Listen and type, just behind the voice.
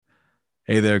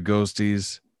Hey there,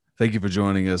 ghosties. Thank you for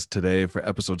joining us today for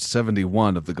episode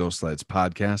 71 of the Ghost Lights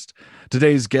podcast.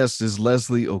 Today's guest is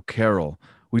Leslie O'Carroll.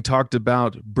 We talked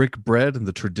about brick bread and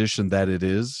the tradition that it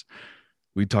is.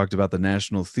 We talked about the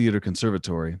National Theater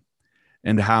Conservatory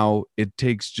and how it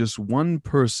takes just one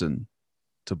person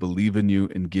to believe in you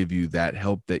and give you that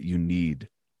help that you need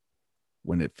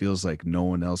when it feels like no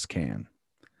one else can.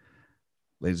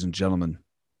 Ladies and gentlemen,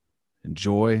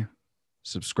 enjoy,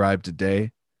 subscribe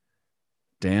today.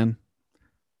 Dan,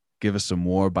 give us some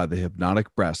more by the Hypnotic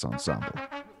Brass Ensemble.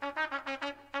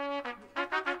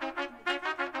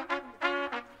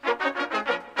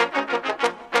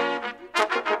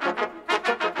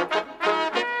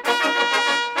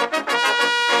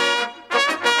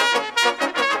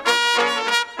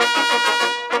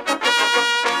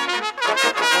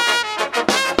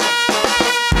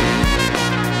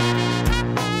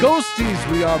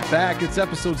 Ghosties, we are back. It's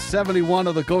episode 71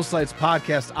 of the Ghost Lights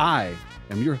podcast. I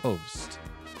am your host,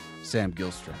 Sam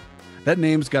Gilstrap. That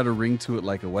name's got a ring to it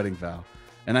like a wedding vow.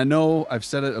 And I know I've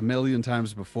said it a million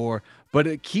times before, but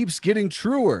it keeps getting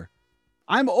truer.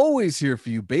 I'm always here for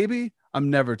you, baby. I'm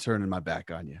never turning my back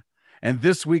on you. And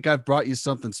this week I've brought you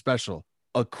something special.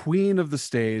 A queen of the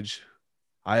stage.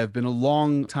 I have been a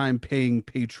long time paying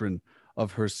patron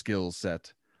of her skill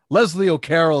set. Leslie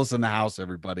O'Carroll is in the house,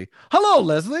 everybody. Hello,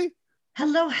 Leslie.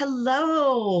 Hello.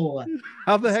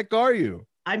 How the heck are you?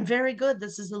 I'm very good.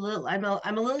 This is I'm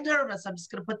a little nervous. I'm just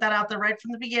going to put that out there right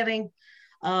from the beginning.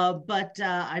 But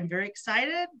I'm very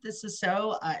excited. This is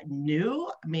so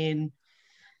new. I mean,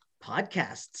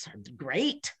 podcasts are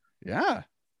great. Yeah.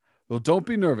 Well, don't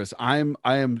be nervous. I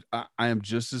am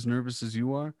just as nervous as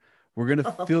you are. We're going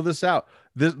to feel this out.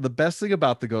 The best thing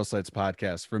about the Ghost Lights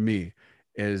podcast for me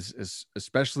is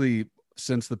especially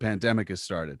since the pandemic has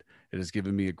started, it has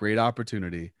given me a great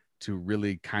opportunity to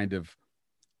really kind of,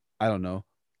 I don't know,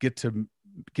 get to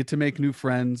make new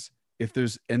friends. If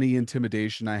there's any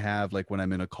intimidation I have, like when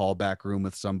I'm in a callback room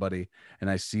with somebody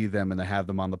and I see them and I have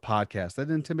them on the podcast,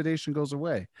 that intimidation goes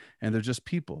away and they're just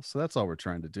people. So that's all we're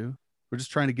trying to do. We're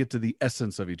just trying to get to the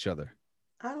essence of each other.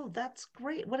 Oh, that's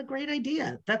great. What a great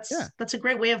idea. That's a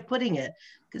great way of putting it,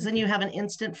 because then you have an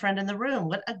instant friend in the room.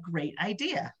 What a great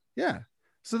idea. Yeah.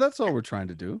 So that's all we're trying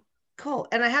to do. Cool.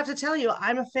 And I have to tell you,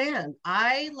 I'm a fan.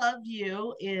 I loved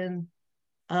you in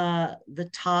the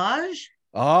Taj.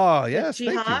 Oh, yes.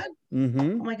 Jihad.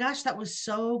 Mm-hmm. Oh my gosh, that was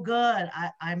so good.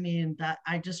 I mean, that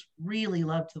I just really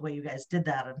loved the way you guys did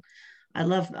that.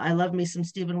 And I love me some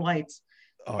Stephen White's.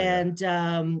 Oh, and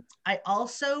I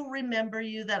also remember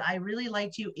you that I really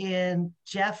liked you in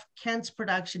Jeff Kent's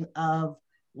production of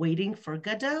Waiting for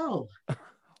Godot.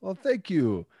 Well, thank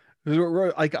you.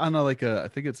 We're like on I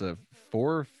think it's a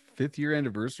 5th year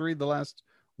anniversary. The last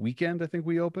weekend, I think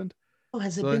we opened. Oh,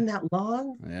 has it been that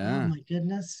long? Yeah. Oh my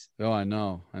goodness. Oh, I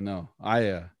know.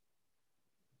 I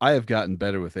have gotten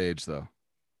better with age, though.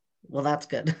 Well, that's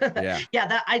good. Yeah.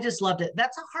 That I just loved it.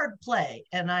 That's a hard play,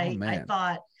 and I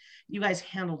thought you guys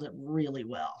handled it really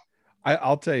well.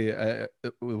 I'll tell you,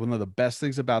 one of the best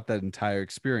things about that entire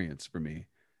experience for me,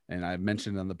 and I've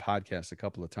mentioned on the podcast a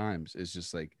couple of times, is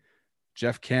just like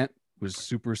Jeff Kent was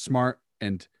super smart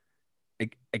and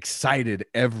excited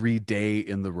every day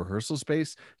in the rehearsal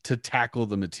space to tackle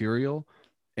the material.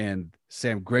 And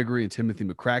Sam Gregory and Timothy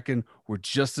McCracken were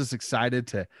just as excited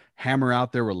to hammer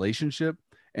out their relationship.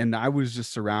 And I was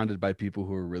just surrounded by people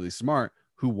who were really smart,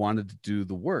 who wanted to do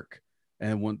the work.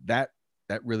 And when that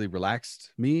really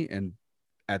relaxed me. And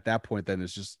at that point, then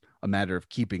it's just a matter of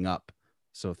keeping up.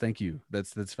 So thank you.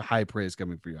 That's high praise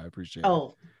coming for you. I appreciate it.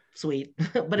 Oh, sweet.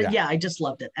 But I just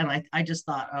loved it. And I just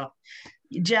thought, oh,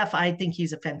 Jeff, I think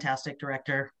he's a fantastic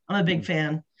director. I'm a big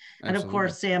fan. Absolutely. And of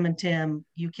course, Sam and Tim,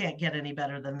 you can't get any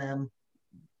better than them.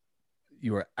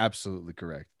 You are absolutely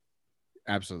correct.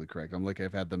 Absolutely correct. I'm like,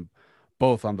 I've had them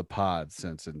both on the pod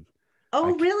since. And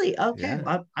really? Okay.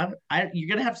 Yeah. You're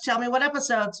going to have to tell me what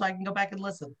episode so I can go back and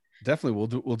listen. Definitely.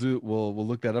 We'll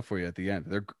look that up for you at the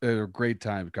end. They're great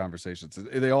time conversations.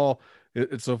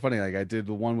 It's so funny. Like I did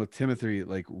the one with Timothy,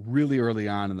 like really early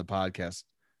on in the podcast,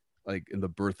 like in the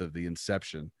birth of the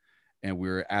inception, and we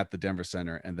were at the Denver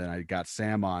Center, and then I got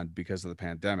Sam on because of the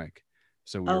pandemic.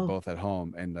 So we were both at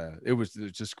home, and it was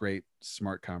just great,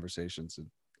 smart conversations. And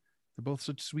they're both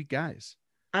such sweet guys.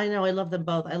 I know. I love them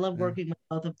both. I love working with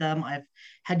both of them. I've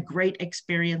had great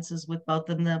experiences with both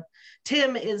of them.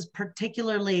 Tim is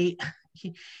particularly,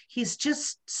 he's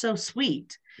just so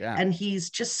sweet. Yeah. And he's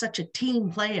just such a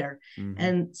team player. Mm-hmm.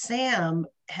 And Sam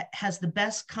has the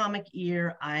best comic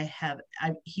ear I have.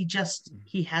 He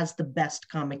has the best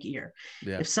comic ear.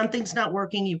 Yeah. If something's not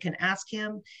working, you can ask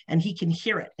him and he can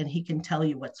hear it and he can tell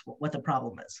you what the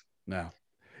problem is. No.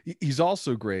 He's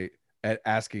also great at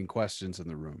asking questions in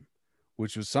the room,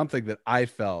 which was something that I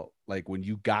felt like when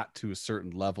you got to a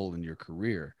certain level in your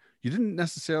career, you didn't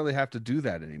necessarily have to do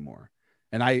that anymore.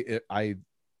 And I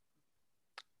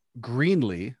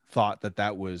greenly thought that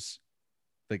that was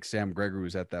like Sam Gregory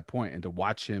was at that point, and to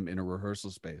watch him in a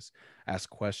rehearsal space ask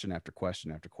question after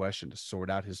question after question to sort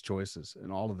out his choices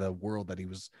and all of the world that he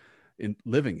was in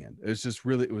living in.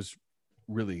 It was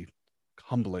really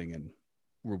humbling and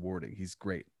rewarding. He's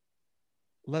great.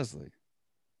 Leslie,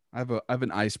 I have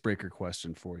an icebreaker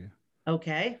question for you.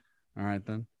 Okay. All right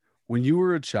then. When you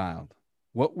were a child,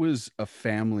 what was a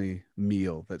family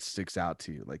meal that sticks out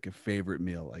to you? Like a favorite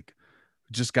meal? Like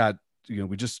just got,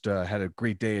 we just had a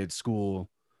great day at school,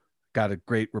 got a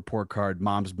great report card.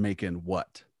 Mom's making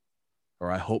what? Or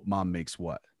I hope mom makes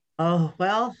what? Oh,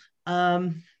 well,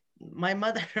 my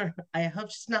mother, I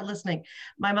hope she's not listening.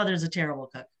 My mother's a terrible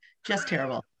cook, just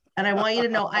terrible. And I want you to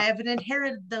know I haven't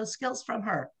inherited those skills from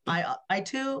her. I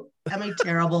too am a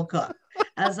terrible cook,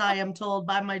 as I am told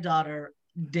by my daughter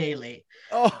daily.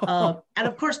 Oh, And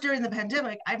of course, during the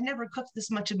pandemic, I've never cooked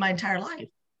this much in my entire life.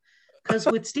 Because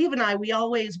with Steve and I, we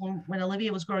always, when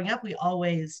Olivia was growing up, we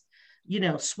always,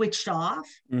 switched off.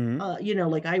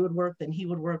 mhm. Like I would work, then he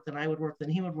would work, then I would work, then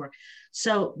he would work.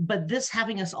 So, but this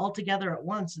having us all together at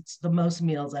once, it's the most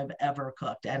meals I've ever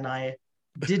cooked, and I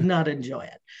did not enjoy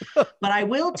it. But I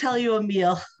will tell you a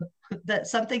meal that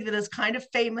something that is kind of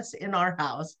famous in our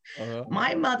house. Uh-huh.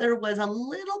 My mother was a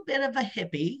little bit of a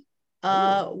hippie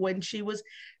when she was.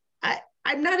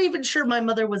 I'm not even sure my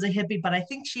mother was a hippie, but I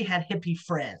think she had hippie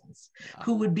friends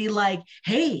who would be like,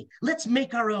 "Hey, let's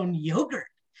make our own yogurt,"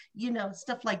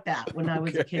 stuff like that. When I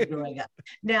was a kid Okay. growing up,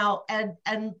 now and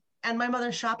my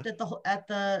mother shopped at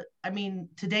the. I mean,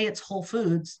 today it's Whole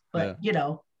Foods, Yeah.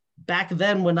 but back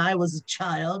then when I was a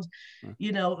child, Huh.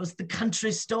 it was the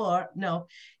country store. No,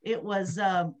 it was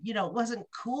it wasn't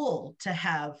cool to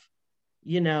have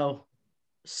you know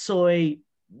soy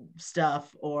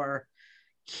stuff or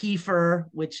kefir,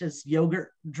 which is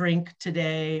yogurt drink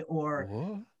today, or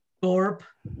What? gorp,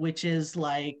 which is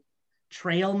like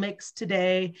trail mix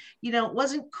today. It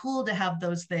wasn't cool to have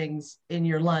those things in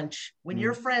your lunch when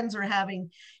your Mm. friends are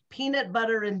having peanut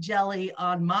butter and jelly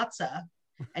on matzah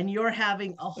and you're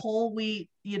having a whole wheat,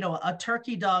 a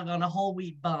turkey dog on a whole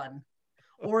wheat bun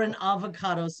or an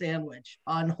avocado sandwich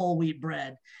on whole wheat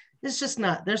bread. It's just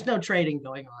not, there's no trading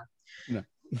going on. No.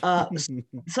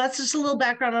 So that's just a little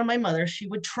background on my mother. She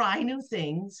would try new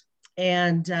things,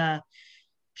 and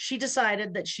she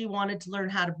decided that she wanted to learn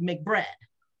how to make bread.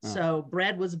 Oh. So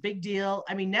bread was a big deal.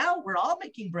 I mean, now we're all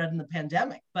making bread in the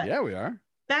pandemic, but Yeah, we are.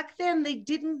 back then they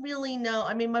didn't really know.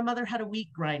 I mean, my mother had a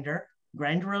wheat grinder,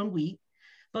 grind her own wheat,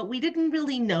 but we didn't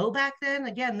really know back then.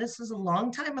 Again, this is a long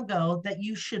time ago that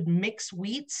you should mix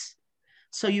wheats.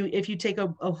 So if you take a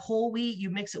whole wheat, you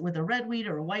mix it with a red wheat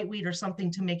or a white wheat or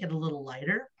something to make it a little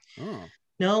lighter. Oh.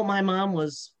 No, my mom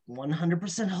was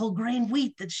 100% whole grain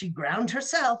wheat that she ground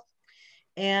herself.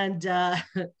 And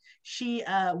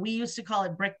we used to call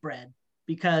it brick bread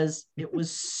because it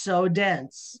was so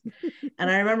dense.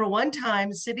 And I remember one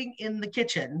time sitting in the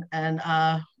kitchen and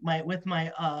with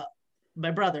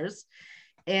my brothers,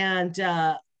 and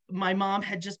my mom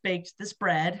had just baked this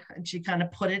bread and she kind of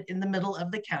put it in the middle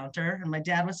of the counter, and my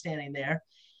dad was standing there.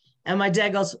 And my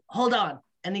dad goes, "Hold on."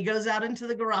 And he goes out into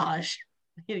the garage,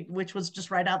 which was just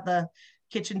right out the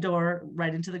kitchen door,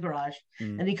 right into the garage.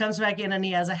 Mm. And he comes back in and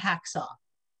he has a hacksaw.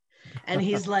 And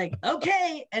he's like,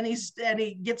 "Okay." And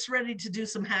he gets ready to do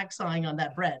some hacksawing on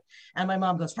that bread. And my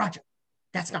mom goes, "Roger,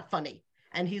 that's not funny."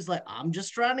 And he's like, "I'm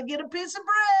just trying to get a piece of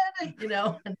bread,"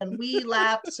 and then we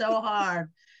laughed so hard.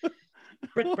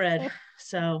 Brick bread.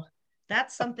 So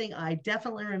that's something I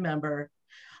definitely remember.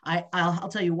 I'll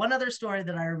tell you one other story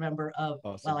that I remember of.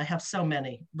 Awesome. Well, I have so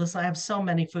many. Listen, I have so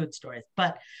many food stories,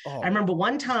 but Oh. I remember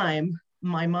one time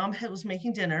my mom was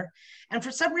making dinner, and for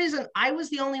some reason I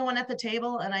was the only one at the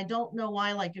table, and I don't know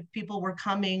why. Like if people were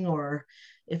coming, or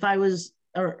if I was,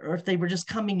 or if they were just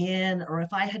coming in, or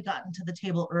if I had gotten to the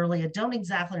table early. I don't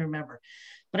exactly remember.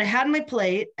 But I had my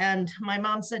plate, and my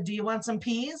mom said, "Do you want some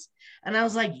peas?" And I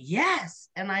was like, "Yes."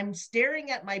 And I'm staring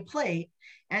at my plate,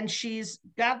 and she's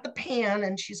got the pan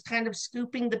and she's kind of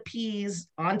scooping the peas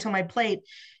onto my plate.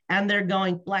 And they're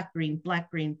going black, green, black,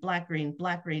 green, black, green,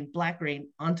 black, green, black, green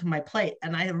onto my plate.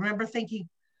 And I remember thinking,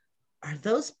 are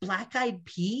those black eyed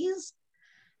peas?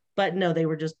 But no, they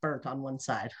were just burnt on one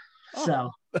side. Oh.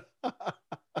 So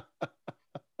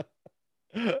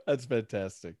That's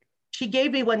fantastic. she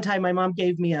gave me one time, my mom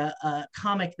gave me a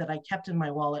comic that I kept in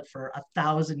my wallet for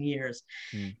 1,000 years.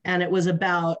 Hmm. And it was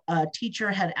about a teacher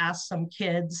had asked some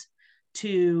kids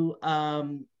to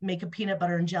make a peanut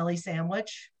butter and jelly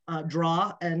sandwich,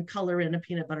 draw and color in a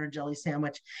peanut butter and jelly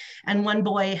sandwich. And one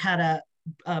boy had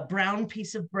a brown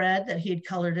piece of bread that he had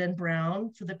colored in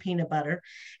brown for the peanut butter.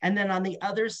 And then on the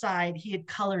other side, he had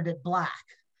colored it black.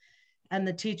 And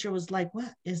the teacher was like,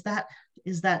 "What is that?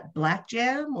 Is that black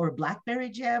jam or blackberry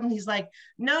jam?" And he's like,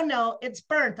 no, it's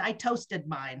burnt. I toasted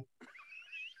mine.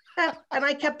 And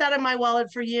I kept that in my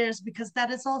wallet for years because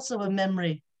that is also a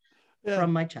memory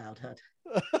from my childhood.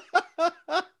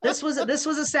 This was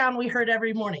a sound we heard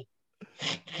every morning.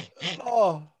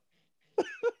 Oh,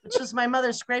 which was my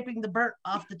mother scraping the burnt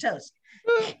off the toast.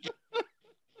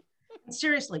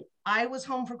 Seriously, I was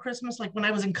home for Christmas like when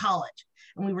I was in college,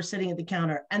 and we were sitting at the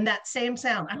counter, and that same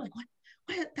sound. I'm like, what?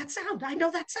 That sound? I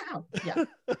know that sound. Yeah.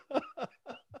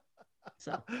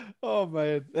 So. Oh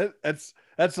man, that's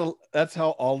how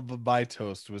all of my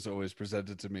toast was always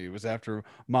presented to me. It was after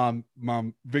mom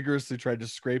vigorously tried to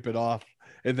scrape it off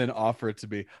and then offer it to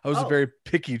me. I was a very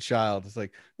picky child. It's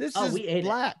like, this is we ate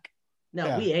black. It.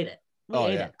 No, we ate it. We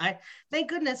ate yeah. it. I thank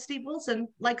goodness Steve Wilson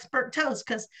likes burnt toast,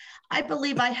 because I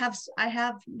believe I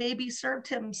have maybe served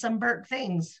him some burnt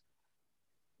things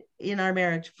in our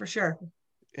marriage for sure.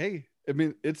 Hey, I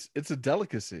mean, it's a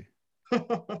delicacy.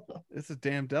 It's a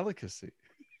damn delicacy.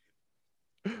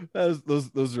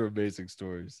 Those are amazing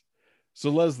stories. So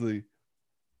Leslie,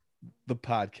 the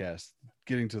podcast,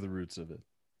 getting to the roots of it.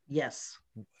 Yes.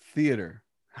 Theater.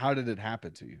 How did it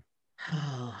happen to you?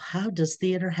 Oh, how does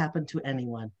theater happen to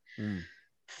anyone?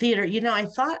 Theater,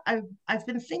 I've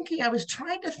been thinking, I was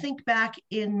trying to think back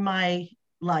in my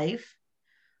life,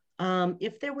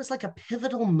 if there was like a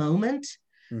pivotal moment.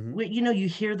 Where, you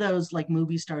hear those like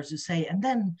movie stars who say, and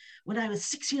then when I was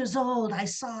 6 years old, I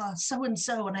saw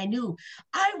so-and-so and I knew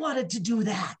I wanted to do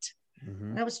that.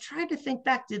 And I was trying to think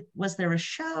back, was there a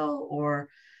show, or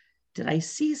did I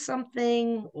see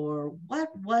something, or what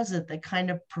was it that kind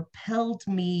of propelled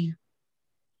me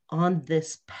on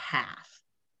this path?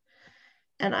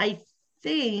 And I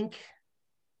think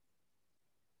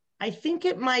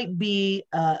it might be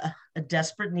a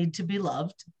desperate need to be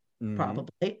loved,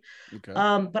 probably. Okay.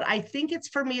 But I think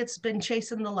for me, it's been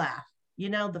chasing the laugh.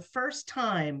 The first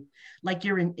time, like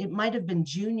it might have been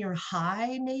junior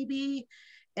high, maybe.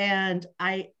 And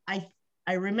I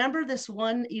remember this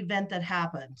one event that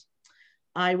happened.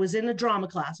 I was in a drama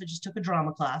class. I just took a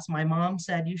drama class. My mom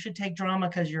said, "You should take drama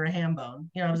because you're a ham bone."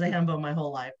 I was a ham bone my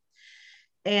whole life.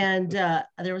 And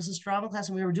there was this drama class,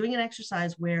 and we were doing an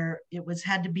exercise where it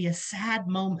had to be a sad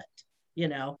moment,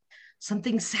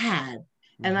 something sad.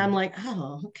 And I'm like,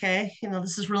 oh, okay,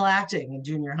 this is real acting in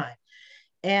junior high.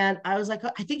 And I was like,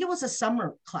 I think it was a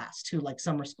summer class too, like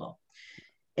summer school.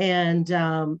 And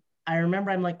I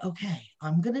remember I'm like, okay,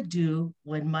 I'm gonna do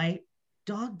when my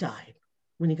dog died,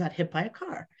 when he got hit by a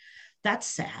car. That's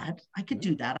sad. I could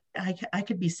do that. I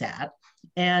could be sad.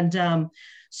 And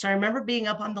so I remember being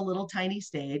up on the little tiny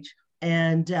stage,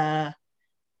 and I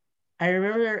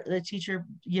remember the teacher,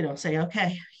 saying,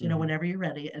 okay, whenever you're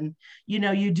ready. And,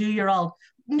 you do your all,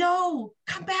 no,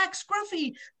 come back,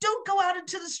 Scruffy. Don't go out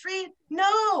into the street.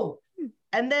 No.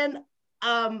 And then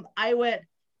I went,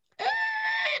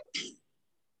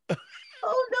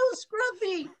 oh no,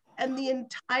 Scruffy. And the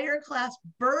entire class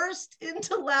burst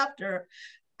into laughter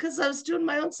because I was doing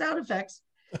my own sound effects.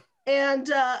 And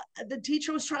the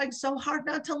teacher was trying so hard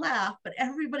not to laugh, but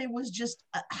everybody was just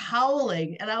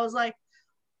howling. And I was like,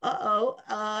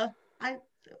 I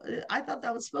thought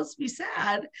that was supposed to be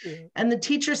sad. Yeah. And the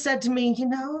teacher said to me,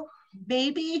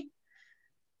 maybe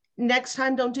next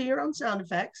time don't do your own sound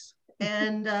effects.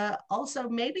 And also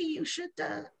maybe you should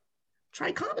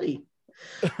try comedy.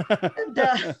 And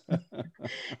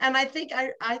I think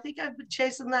I've been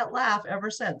chasing that laugh ever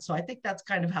since. So I think that's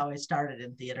kind of how I started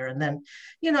in theater. And then,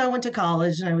 I went to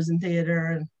college and I was in theater,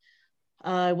 and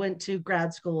I went to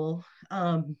grad school,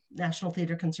 National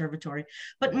Theater Conservatory,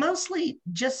 but mostly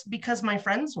just because my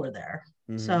friends were there.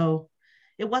 So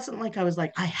it wasn't like I was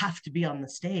like, I have to be on the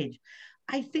stage.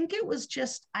 I think it was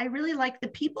just, I really like the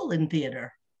people in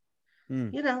theater.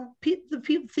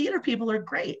 The theater people are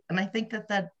great. And I think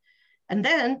that and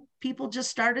then people just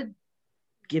started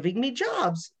giving me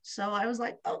jobs. So I was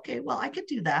like, okay, well, I could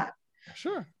do that.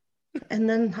 Sure. And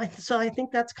then I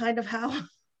think that's kind of how,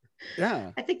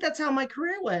 yeah, I think that's how my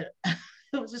career went.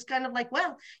 It was just kind of like,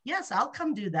 well, yes, I'll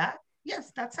come do that.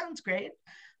 Yes, that sounds great.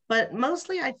 But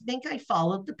mostly I think I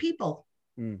followed the people.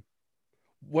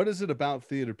 What is it about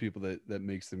theater people that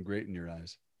makes them great in your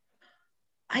eyes?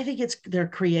 I think they're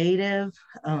creative.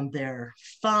 They're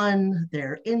fun.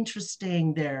 They're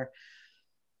interesting. They're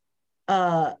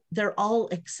all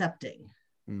accepting.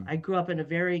 I grew up in a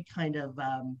very kind of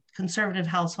conservative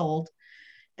household,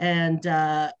 And,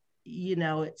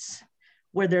 it's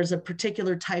where there's a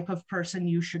particular type of person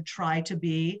you should try to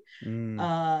be,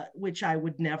 which I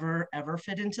would never, ever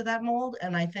fit into that mold.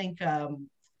 And I think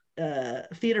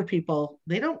theater people,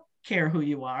 they don't care who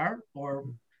you are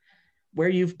or where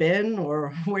you've been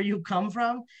or where you come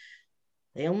from.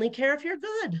 They only care if you're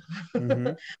good.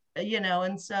 Mm-hmm.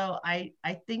 And so I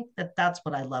think that that's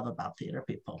what I love about theater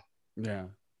people. Yeah,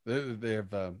 they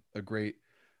have a great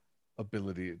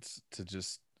ability. It's to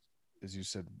just, as you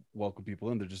said, welcome people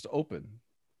in. They're just open.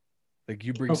 Like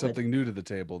you bring Open. something new to the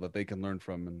table that they can learn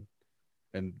from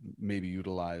and maybe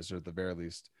utilize, or at the very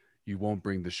least, you won't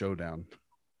bring the show down.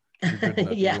 You're good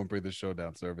enough. You Yeah. won't bring the show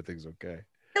down, so everything's okay.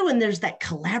 And there's that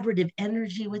collaborative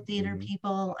energy with theater Mm-hmm.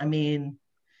 people. I mean,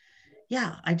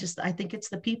 yeah, I think it's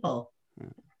the people.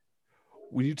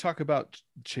 When you talk about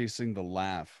chasing the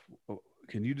laugh,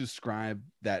 can you describe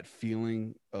that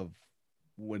feeling of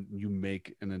when you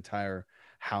make an entire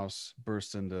house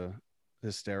burst into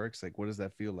hysterics? Like, what does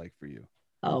that feel like for you?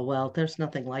 Oh, well, there's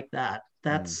nothing like that.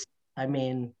 Mm. I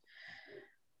mean,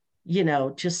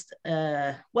 just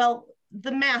well,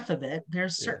 the math of it,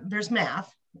 there's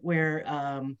math where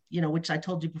which I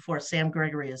told you before, Sam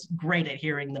Gregory is great at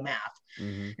hearing the math.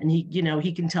 Mm-hmm. And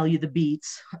he can tell you the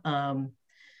beats.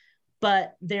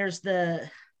 But there's the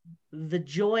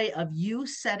joy of you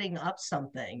setting up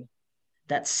something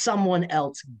that someone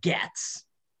else gets.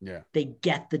 Yeah. They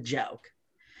get the joke.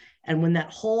 And when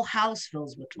that whole house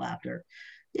fills with laughter,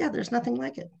 yeah, there's nothing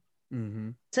like it.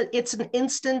 Mm-hmm. It's an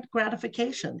instant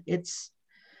gratification. It's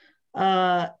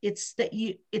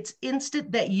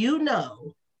instant that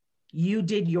you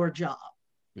did your job.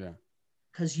 Yeah.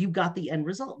 Because you got the end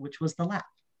result, which was the laugh.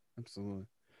 Absolutely.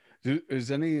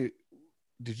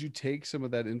 Did you take some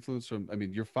of that influence from, I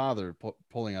mean, your father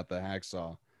pulling out the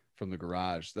hacksaw from the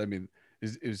garage? I mean,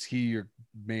 is he your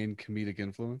main comedic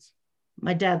influence?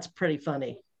 My dad's pretty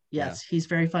funny. Yes, He's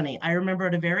very funny. I remember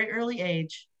at a very early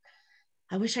age,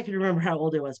 I wish I could remember how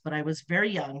old I was, but I was very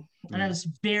young and I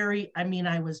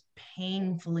was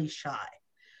painfully shy.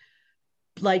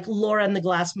 Like Laura and the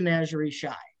Glass Menagerie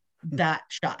shy, that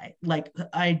shy, like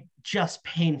I just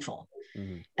painful.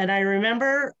 Mm-hmm. And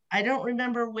I don't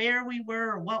remember where we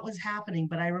were or what was happening,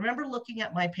 but I remember looking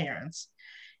at my parents.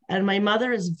 And my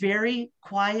mother is very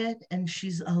quiet and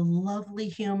she's a lovely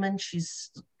human.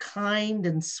 She's kind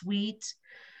and sweet.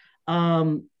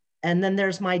 And then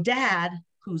there's my dad,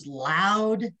 who's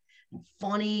loud and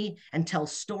funny and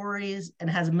tells stories and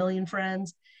has a million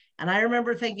friends. And I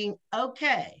remember thinking,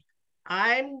 okay,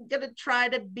 I'm going to try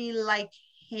to be like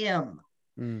him.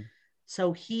 Mm.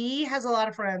 So he has a lot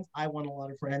of friends. I want a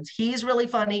lot of friends. He's really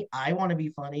funny. I want to be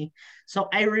funny. So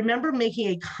I remember making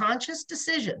a conscious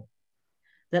decision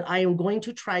that I am going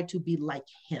to try to be like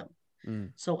him.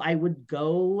 Mm. So I would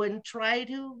go and try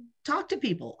to talk to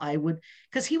people.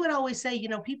 Because he would always say,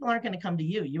 people aren't going to come to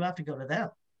you. You have to go to them.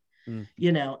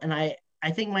 Mm. And I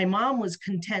think my mom was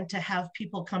content to have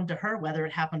people come to her, whether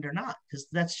it happened or not, because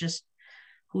that's just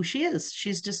who she is.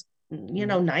 She's just,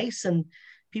 nice and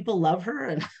people love her.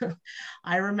 And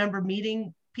I remember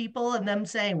meeting people and them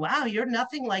saying, wow, you're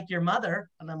nothing like your mother.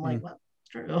 And I'm like, well,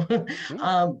 true.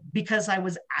 Because I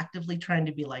was actively trying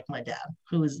to be like my dad,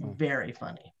 who is very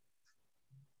funny.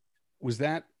 Was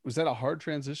that a hard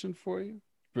transition for you,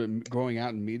 growing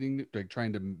out and meeting, like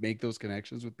trying to make those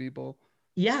connections with people?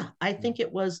 Yeah, I think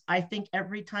it was. I think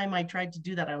every time I tried to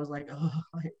do that, I was like, oh,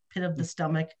 pit of the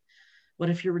stomach. What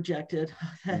if you're rejected?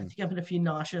 I think I'm going to feel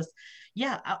nauseous.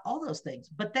 Yeah, all those things.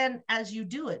 But then as you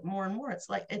do it more and more, it's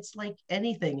like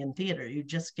anything in theater. You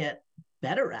just get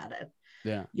better at it.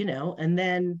 Yeah. And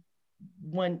then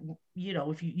when,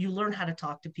 if you learn how to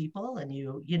talk to people and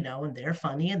and they're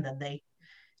funny and then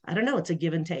I don't know, it's a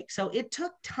give and take. So it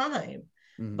took time,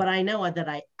 but I know that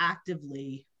I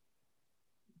actively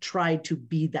tried to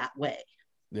be that way.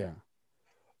 Yeah.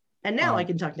 And now I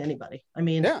can talk to anybody. I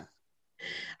mean, yeah.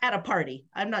 At a party,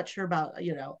 I'm not sure about,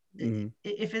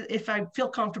 if I feel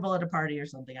comfortable at a party or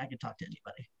something, I can talk to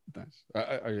anybody.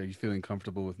 Nice. Are you feeling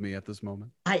comfortable with me at this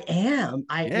moment? I am.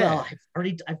 Well,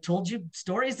 I've told you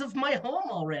stories of my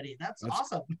home already. That's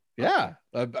awesome. Yeah.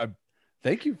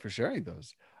 Thank you for sharing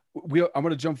those. I'm going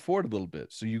to jump forward a little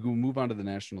bit. So you go move on to the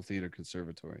National Theater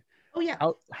Conservatory. Oh yeah.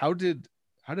 How did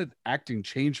acting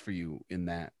change for you in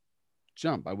that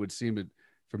jump? I would seem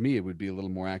for me, it would be a little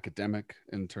more academic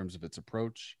in terms of its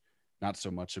approach, not so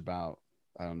much about,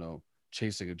 I don't know,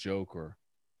 chasing a joke or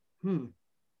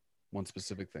one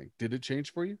specific thing. Did it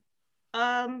change for you?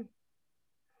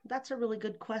 That's a really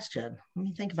good question. Let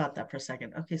me think about that for a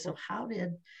second. Okay, so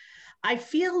I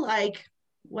feel like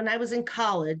when I was in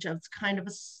college, I was kind of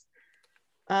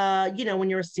You know, when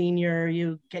you're a senior,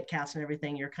 you get cast and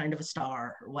everything, you're kind of a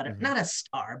star or whatever. Not a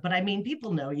star, but I mean,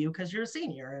 people know you because you're a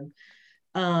senior.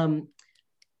 And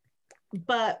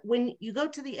but when you go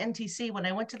to the NTC, when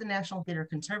I went to the National Theater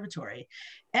Conservatory,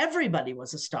 everybody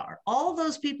was a star. All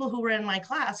those people who were in my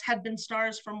class had been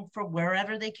stars from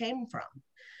wherever they came from.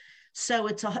 So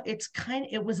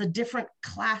it was a different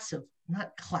class of,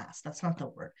 not class, that's not the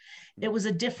word. It was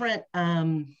a different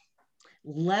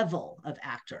level of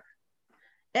actor.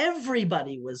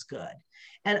 Everybody was good.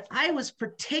 And I was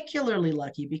particularly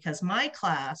lucky because my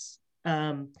class,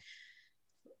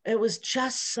 it was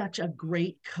just such a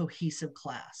great cohesive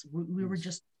class. We were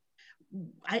just,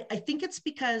 I think it's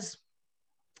because,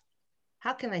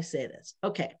 how can I say this?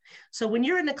 Okay, so when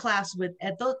you're in a class with,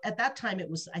 at that time, it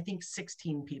was, I think,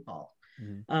 16 people.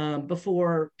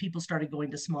 Before people started going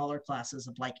to smaller classes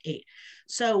of like 8.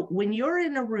 So when you're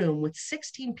in a room with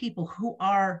 16 people who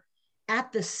are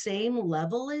at the same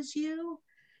level as you,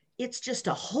 it's just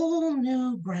a whole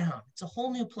new ground. It's a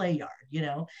whole new play yard, you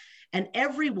know, and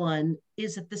everyone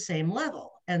is at the same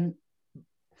level. And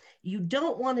you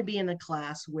don't want to be in a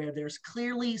class where there's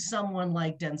clearly someone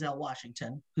like Denzel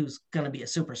Washington, who's going to be a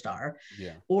superstar,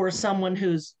 or someone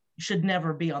who's should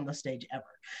never be on the stage ever.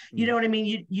 You know what I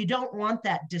mean? You don't want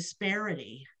that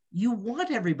disparity. You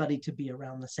want everybody to be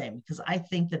around the same, because I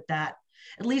think that,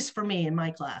 at least for me in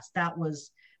my class, that was,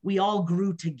 we all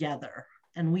grew together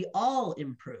and we all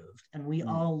improved and we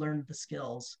all learned the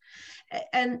skills.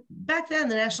 And back then,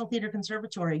 the National Theater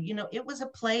Conservatory, you know, it was a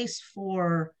place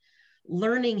for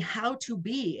learning how to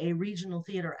be a regional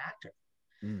theater actor.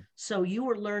 So you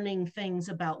were learning things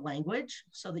about language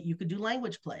so that you could do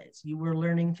language plays. You were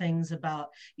learning things about,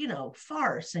 you know,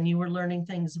 farce, and you were learning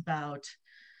things about,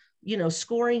 you know,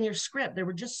 scoring your script. There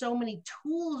were just so many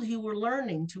tools you were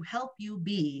learning to help you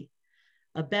be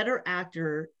a better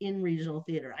actor in regional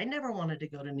theater. I never wanted to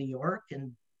go to New York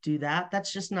and do that.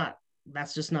 That's just not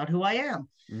who I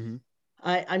am.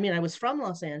 I mean, I was from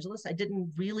Los Angeles. I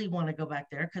didn't really want to go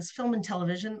back there because film and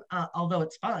television, although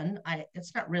it's fun,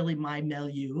 it's not really my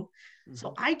milieu.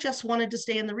 So I just wanted to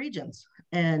stay in the regions.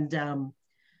 And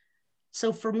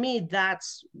so for me,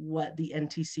 that's what the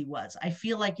NTC was. I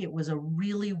feel like it was a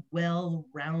really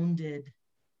well-rounded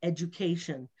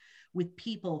education with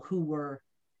people who were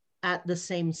at the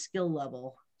same skill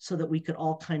level so that we could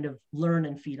all kind of learn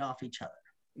and feed off each other.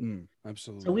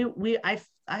 Absolutely. So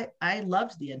I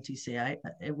loved the NTC.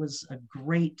 It was a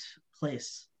great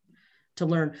place to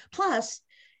learn. Plus,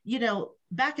 you know,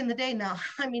 back in the day now,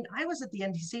 I mean, I was at the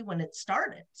NTC when it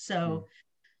started. So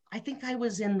I think I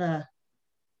was in the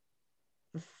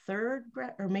third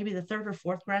or maybe the third or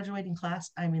fourth graduating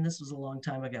class. I mean, this was a long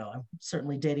time ago. I'm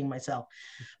certainly dating myself.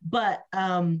 But,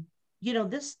 you know,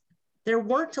 there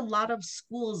weren't a lot of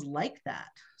schools like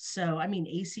that. So, I mean,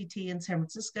 ACT in San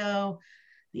Francisco,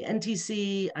 the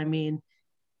NTC, I mean,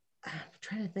 I'm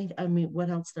trying to think, I mean, what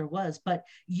else there was, but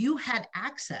you had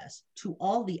access to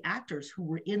all the actors who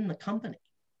were in the company.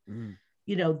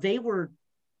 You know,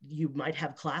 you might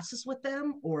have classes with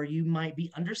them, or you might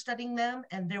be understudying them.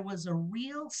 And there was a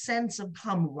real sense of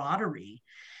camaraderie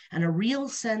and a real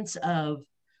sense of,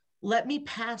 let me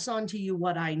pass on to you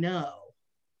what I know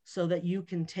so that you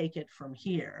can take it from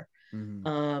here.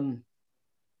 And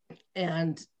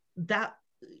that,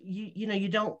 you know, you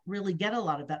don't really get a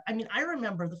lot of that. I mean, I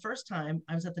remember the first time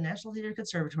I was at the National Theater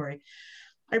Conservatory,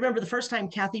 I remember the first time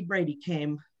Kathy Brady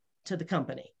came to the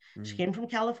company. She came from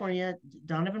California.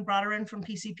 Donovan brought her in from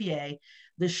PCPA.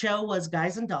 The show was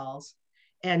Guys and Dolls,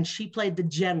 and she played the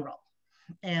general,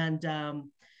 and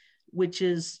which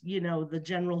is, you know, the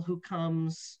general who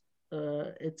comes,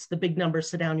 it's the big number,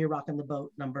 sit down, you're rocking the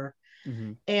boat number.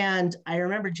 And I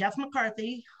remember Jeff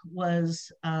McCarthy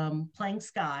was playing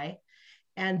Sky.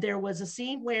 And there was a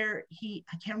scene where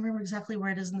I can't remember exactly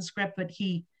where it is in the script, but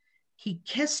he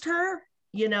kissed her,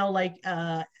 you know, like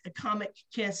a comic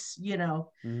kiss, you know,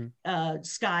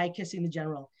 Sky kissing the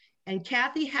general. And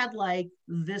Kathy had like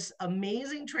this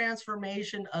amazing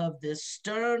transformation of this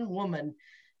stern woman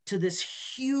to this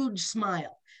huge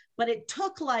smile. But it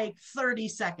took like 30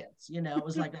 seconds, you know, it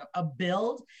was like a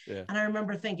build. And I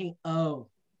remember thinking, oh,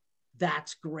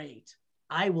 that's great.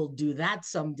 I will do that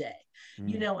someday,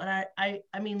 you know, and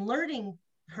I mean, learning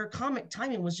her comic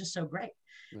timing was just so great.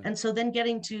 And so then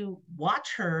getting to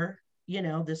watch her, you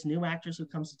know, this new actress who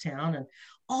comes to town, and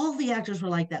all the actors were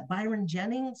like that. Byron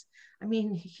Jennings, I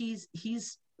mean, he's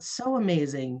so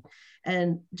amazing.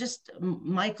 And just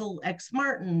Michael X.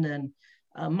 Martin and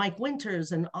Mike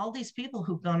Winters and all these people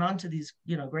who've gone on to these,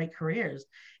 you know, great careers.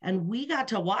 And we got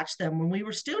to watch them when we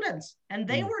were students, and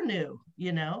they were new,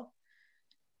 you know?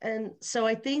 And so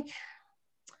I think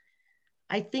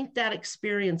I think that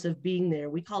experience of being there,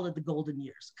 we call it the golden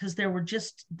years, because there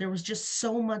was just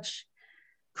so much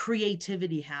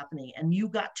creativity happening, and you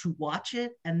got to watch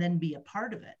it and then be a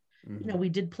part of it. Mm-hmm. We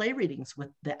did play readings with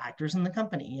the actors in the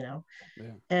company,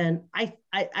 Yeah. and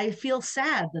I feel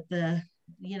sad that the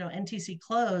NTC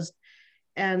closed,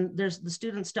 and the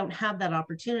students don't have that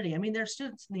opportunity. I mean, there are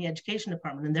students in the education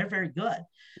department and they're very good,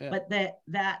 Yeah. but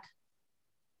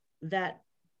that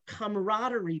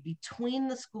camaraderie between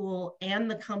the school and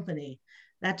the company,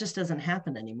 that just doesn't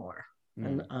happen anymore.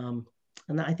 And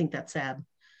I think that's sad.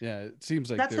 Yeah, it seems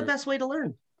like that's the best way to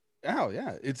learn. Oh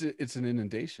yeah, it's an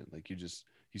inundation. Like you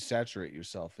saturate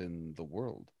yourself in the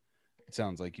world. It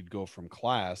sounds like you'd go from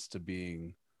class to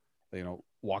being,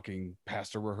 walking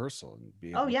past a rehearsal and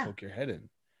being able to poke your head in.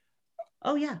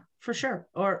 Oh yeah, for sure.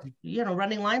 Or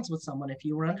running lines with someone if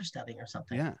you were understudying or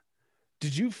something. Yeah.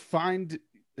 Did you find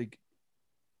it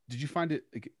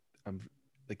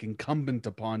like incumbent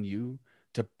upon you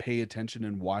to pay attention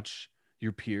and watch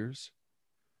your peers?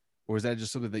 Or is that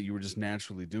just something that you were just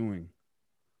naturally doing?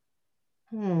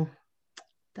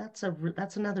 That's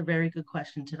another very good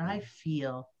question. Did I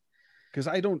feel? Because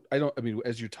I mean,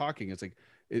 as you're talking, it's like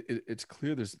it's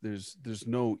clear there's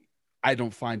no, I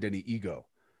don't find any ego,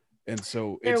 and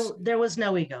so there was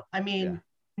no ego. I mean,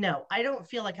 no, I don't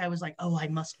feel like I was like, oh, I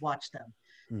must watch them.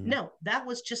 Mm-hmm. No, that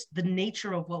was just the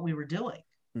nature of what we were doing.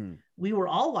 We were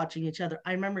all watching each other.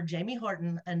 I remember Jamie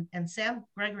Horton and Sam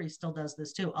Gregory still does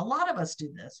this too. A lot of us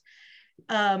do this.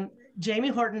 Jamie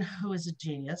Horton, who is a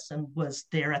genius and was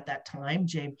there at that time,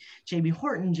 Jamie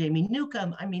Horton, Jamie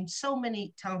Newcomb, I mean, so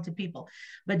many talented people.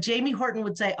 But Jamie Horton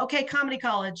would say, okay, Comedy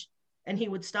College. And he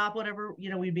would stop whatever,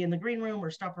 we'd be in the green room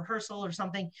or stop rehearsal or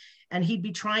something. And he'd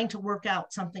be trying to work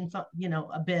out something,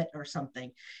 a bit or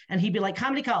something. And he'd be like,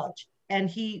 Comedy College.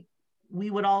 And we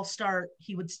would all start,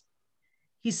 he would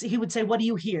say, what do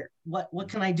you hear? What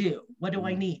can I do? What do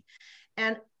I need?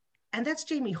 And that's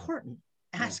Jamie Horton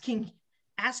asking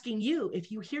you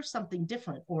if you hear something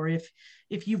different, or if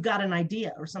you've got an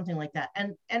idea or something like that.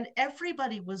 And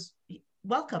everybody was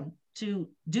welcome to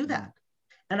do that.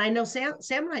 And I know Sam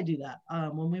and I do that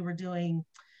when we were doing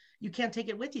You Can't Take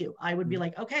It With You. I would be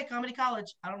like, okay, Comedy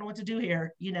College, I don't know what to do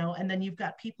here, and then you've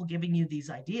got people giving you these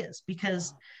ideas,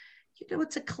 because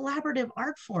it's a collaborative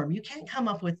art form. You can't come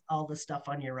up with all the stuff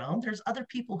on your own. There's other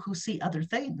people who see other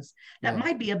things that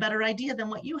might be a better idea than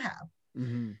what you have.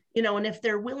 And if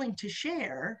they're willing to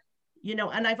share,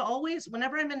 and I've always,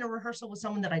 whenever I'm in a rehearsal with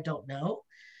someone that I don't know,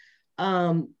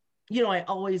 I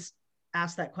always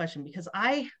ask that question, because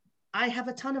I have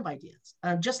a ton of ideas,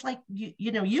 just like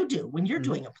you do when you're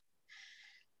doing a play.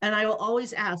 And I will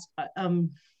always ask,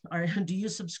 do you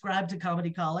subscribe to Comedy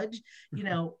College?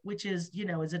 Which is,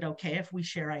 is it okay if we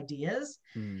share ideas?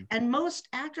 And most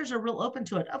actors are real open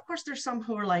to it. Of course, there's some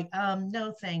who are like,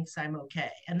 no, thanks, I'm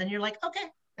okay. And then you're like, okay.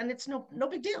 And it's no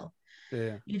big deal.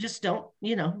 Yeah. You just don't,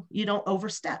 you don't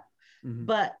overstep.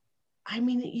 But I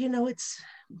mean, it's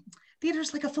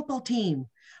theater's like a football team.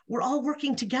 We're all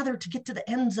working together to get to the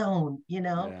end zone,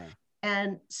 Yeah.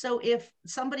 And so if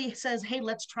somebody says, hey,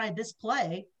 let's try this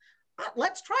play,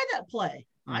 let's try that play.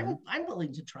 I'm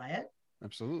willing to try it.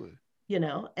 Absolutely.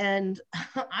 And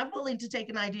I'm willing to take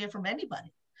an idea from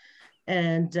anybody.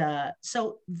 And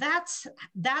so that's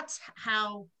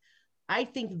how, I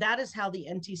think that is how the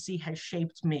NTC has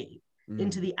shaped me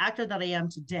into the actor that I am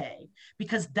today,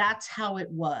 because that's how it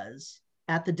was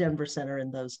at the Denver Center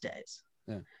in those days.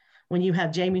 Yeah. When you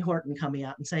have Jamie Horton coming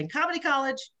out and saying, Comedy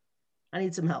College, I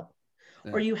need some help.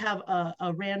 Yeah. Or you have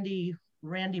a Randy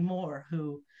Moore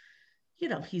who,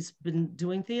 he's been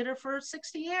doing theater for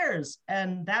 60 years,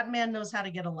 and that man knows how to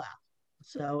get a laugh.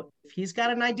 So if he's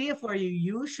got an idea for you,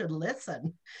 you should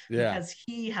listen, because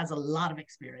he has a lot of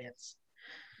experience.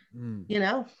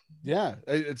 Yeah,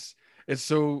 it's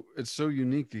so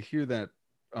unique to hear that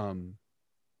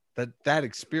that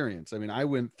experience. I mean, I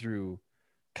went through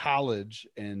college,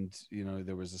 and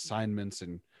there was assignments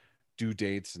and due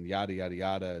dates and yada yada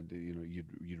yada.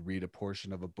 You'd read a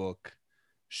portion of a book,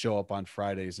 show up on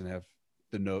Fridays, and have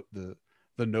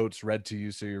the notes read to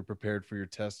you so you're prepared for your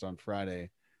test on Friday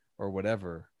or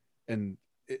whatever. And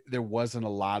there wasn't a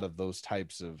lot of those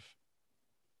types of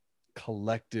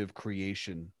collective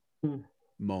creation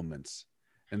moments.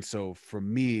 And so for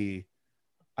me,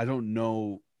 I don't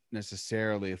know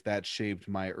necessarily if that shaped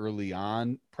my early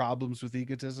on problems with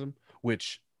egotism,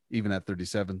 which even at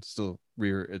 37 still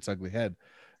rear its ugly head.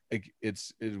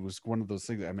 It was one of those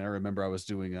things. I mean, I remember I was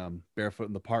doing Barefoot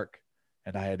in the Park,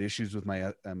 and I had issues with my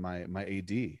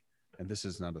AD, and this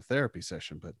is not a therapy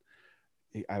session, but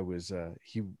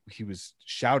he was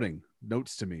shouting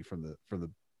notes to me from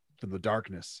the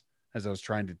darkness as I was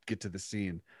trying to get to the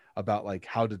scene about like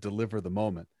how to deliver the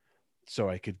moment so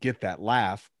I could get that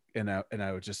laugh. And I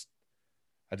just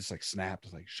like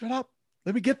snapped, like, shut up.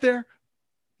 Let me get there.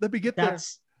 Let me get there.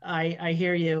 I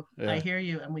hear you. Yeah. I hear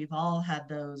you. And we've all had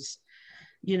those,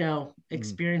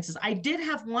 experiences. I did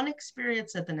have one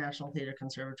experience at the National Theater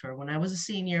Conservatory when I was a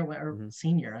senior or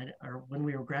when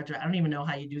we were graduating. I don't even know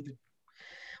how you do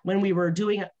when we were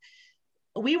doing it.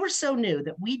 We were so new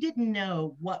that we didn't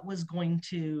know what was going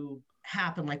to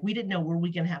happen. Like, we didn't know, were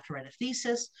we going to have to write a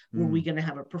thesis? Were we going to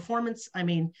have a performance? I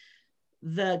mean,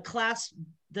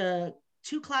 the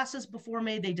 2 classes before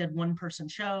me, they did 1-person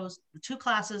shows.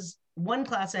 One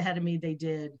class ahead of me, they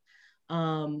did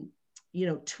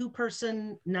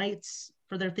 2-person nights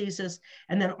for their thesis.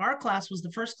 And then our class was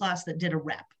the first class that did a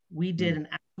rep. We did an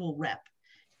actual rep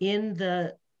in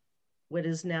what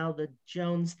is now the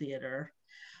Jones Theater,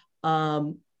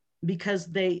 because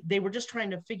they were just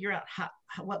trying to figure out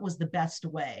what was the best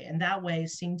way. And that way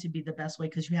seemed to be the best way,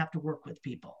 because you have to work with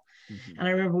people. And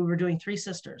I remember we were doing Three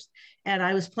Sisters, and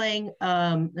I was playing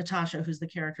Natasha, who's the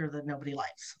character that nobody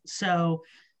likes. So,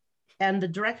 and the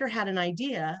director had an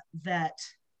idea that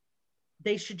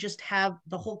they should just have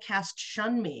the whole cast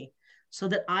shun me so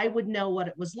that I would know what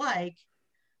it was like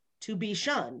to be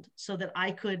shunned, so that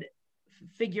I could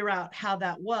figure out how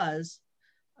that was,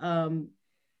 and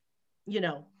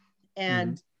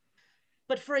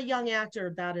but for a young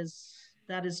actor, that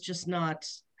is just not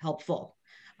helpful.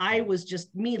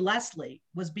 Leslie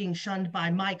was being shunned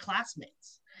by my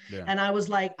classmates. Yeah. And I was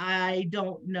like, I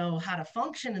don't know how to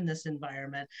function in this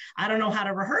environment. I don't know how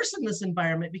to rehearse in this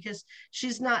environment, because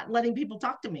she's not letting people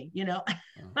talk to me,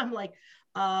 I'm like,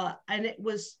 and I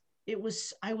was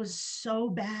so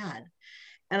bad.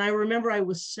 And I remember I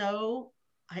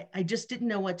just didn't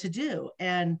know what to do.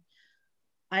 And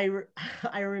I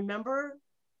remember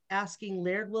asking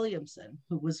Laird Williamson,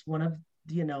 who was one of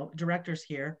directors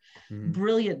here,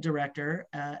 brilliant director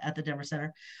at the Denver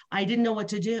Center. I didn't know what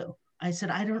to do. I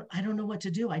said, I don't know what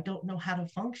to do. I don't know how to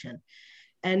function.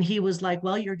 And he was like,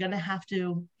 well, you're going to have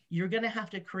to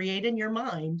create in your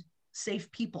mind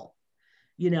safe people.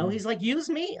 He's like, use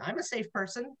me. I'm a safe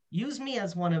person. Use me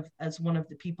as one of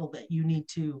the people that you need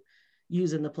to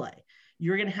use in the play.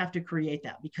 You're going to have to create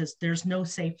that, because there's no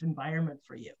safe environment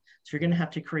for you. So you're going to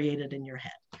have to create it in your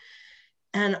head.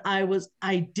 And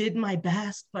I did my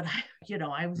best, but I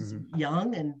was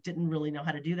young and didn't really know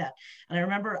how to do that. And I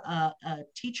remember a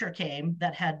teacher came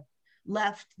that had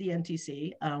left the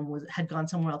NTC, had gone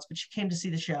somewhere else, but she came to see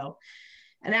the show.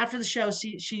 And after the show,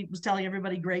 she was telling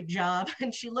everybody, great job.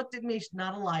 And she looked at me, she's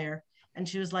not a liar. And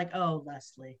she was like, oh,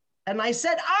 Leslie. And I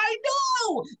said, I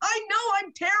know,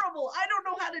 I'm terrible. I don't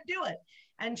know how to do it.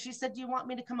 And she said, do you want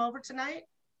me to come over tonight?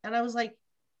 And I was like,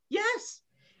 yes.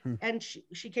 And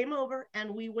she came over,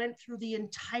 and we went through the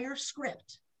entire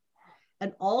script.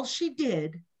 And all she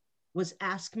did was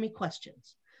ask me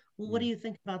questions. Well, what do you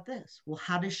think about this? Well,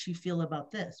 how does she feel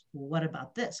about this? Well, what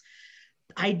about this?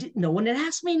 No one had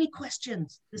asked me any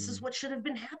questions. This is what should have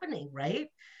been happening, right?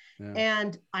 Yeah.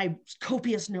 And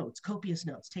copious notes,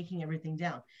 taking everything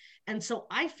down. And so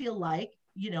I feel like,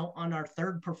 on our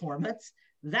 3rd performance,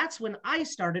 that's when I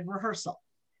started rehearsal,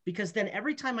 because then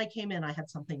every time I came in, I had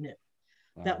something new.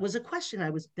 Wow. That was a question I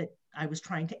was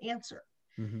trying to answer.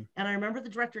 And I remember the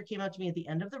director came out to me at the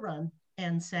end of the run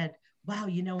and said, wow,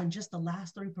 in just the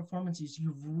last 3 performances,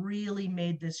 you've really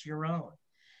made this your own.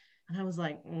 And I was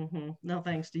like, no,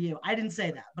 thanks to you. I didn't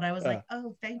say that, but I was like,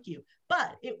 oh, thank you.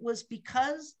 But it was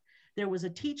because there was a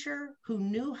teacher who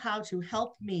knew how to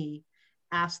help me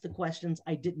ask the questions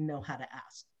I didn't know how to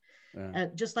ask.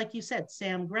 Just like you said,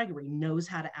 Sam Gregory knows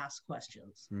how to ask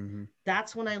questions.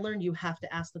 That's when I learned you have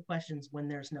to ask the questions when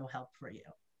there's no help for you.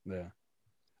 Yeah.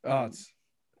 Oh,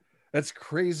 that's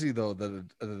crazy though, that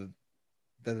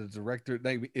a director,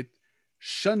 it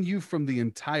shunned you from the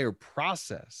entire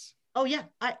process. Oh yeah.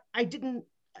 I didn't,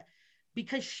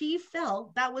 because she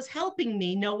felt that was helping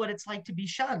me know what it's like to be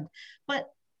shunned. But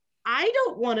I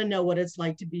don't want to know what it's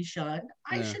like to be shunned.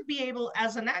 I should be able,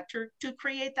 as an actor, to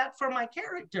create that for my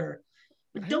character.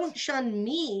 But don't shun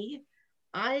me.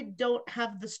 I don't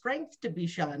have the strength to be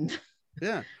shunned.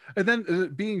 Yeah. And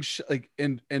then being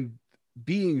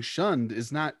being shunned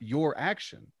is not your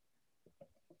action.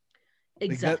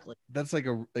 Exactly. That's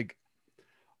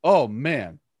oh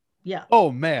man. Yeah.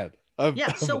 Oh man.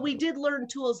 Yeah. So we did learn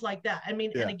tools like that. I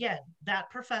mean, and again, that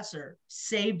professor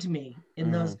saved me in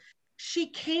those.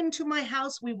 She came to my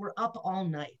house. We were up all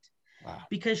night. Wow.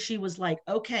 Because she was like,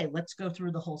 okay, let's go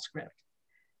through the whole script.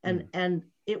 And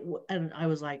I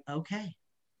was like, okay,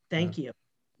 thank you.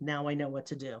 Now I know what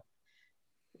to do.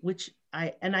 Which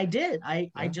I did.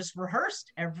 I just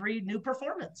rehearsed every new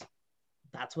performance.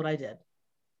 that's what I did.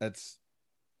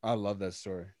 I love that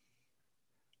story.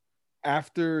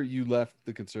 After you left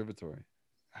the conservatory,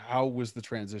 how was the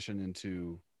transition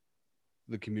into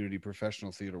the community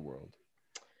professional theater world?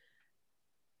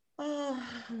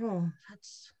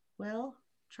 That's, well,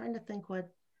 trying to think what,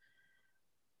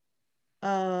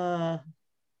 uh,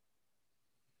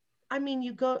 I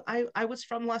mean, I was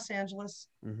from Los Angeles.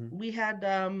 Mm-hmm. We had,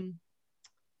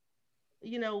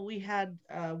 we had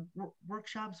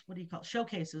workshops, what do you call it?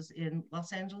 Showcases in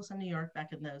Los Angeles and New York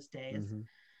back in those days. Mm-hmm.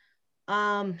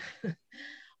 Um,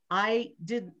 I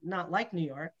did not like New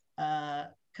York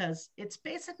because it's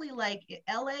basically like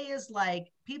LA is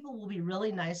like people will be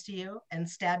really nice to you and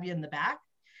stab you in the back.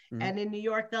 Mm-hmm. And in New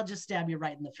York, they'll just stab you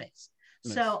right in the face.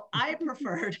 Nice. So I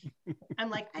preferred, I'm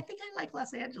like, I think I like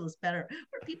Los Angeles better,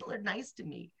 where people are nice to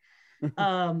me.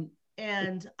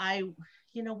 And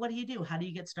what do you do? How do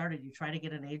you get started? You try to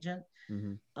get an agent.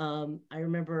 Mm-hmm. I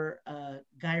remember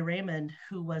Guy Raymond,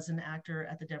 who was an actor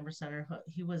at the Denver Center.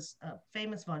 He was a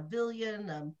famous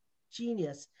vaudevillian,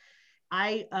 genius.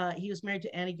 He was married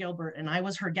to Annie Gilbert, and I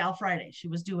was her gal Friday. She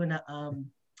was doing a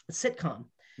sitcom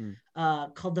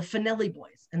called the Finelli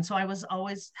Boys, and so I was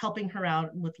always helping her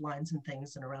out with lines and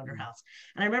things and around her house.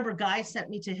 And I remember Guy sent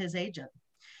me to his agent,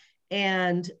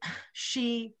 and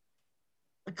she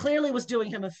clearly was doing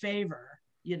him a favor,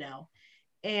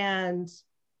 and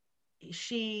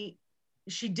she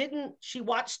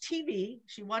watched TV.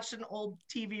 She watched an old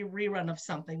TV rerun of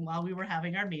something while we were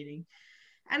having our meeting.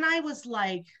 And I was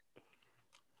like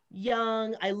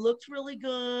young. I looked really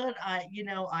good. I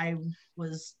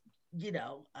was,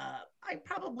 I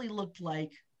probably looked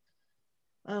like,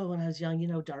 when I was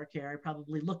young, dark hair, I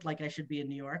probably looked like I should be in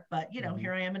New York. But,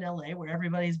 here I am in LA where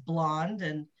everybody's blonde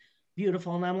and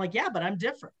beautiful. And I'm like, yeah, but I'm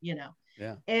different,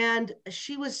 Yeah. And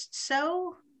she was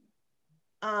so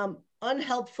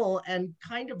unhelpful and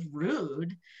kind of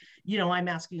rude. I'm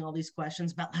asking all these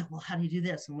questions about, like, well, how do you do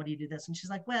this? And what do you do this? And she's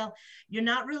like, well, you're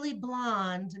not really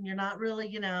blonde and you're not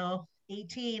really,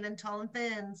 18 and tall and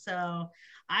thin. So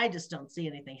I just don't see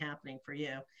anything happening for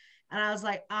you. And I was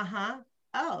like,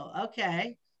 oh,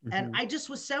 okay. Mm-hmm. And I just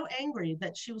was so angry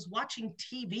that she was watching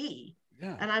TV.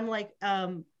 Yeah. And I'm like,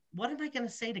 what am I going to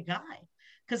say to Guy?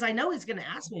 Because I know he's going to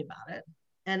ask me about it.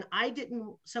 And I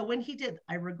didn't. So when he did,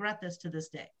 I regret this to this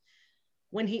day.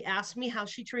 When he asked me how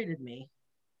she treated me,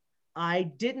 I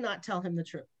did not tell him the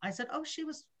truth. I said, oh, she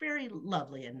was very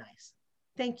lovely and nice.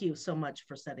 Thank you so much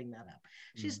for setting that up.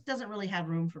 She just doesn't really have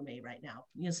room for me right now.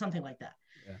 Something like that.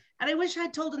 Yeah. And I wish I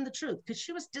had told him the truth, because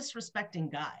she was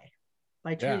disrespecting Guy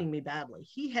by treating me badly.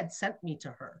 He had sent me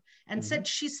to her and said,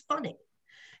 she's funny.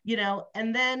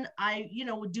 And then I,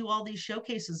 would do all these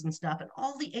showcases and stuff. And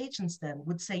all the agents then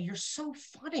would say, you're so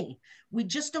funny. We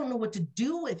just don't know what to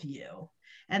do with you.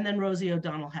 And then Rosie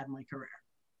O'Donnell had my career.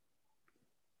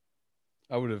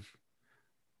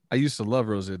 I used to love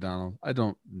Rosie O'Donnell. I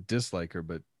don't dislike her,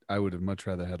 but I would have much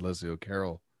rather had Leslie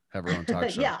O'Carroll have her own talk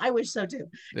show. Yeah, I wish so too.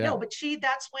 Yeah. No, but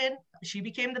that's when she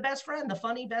became the best friend, the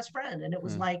funny best friend. And it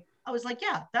was like, I was like,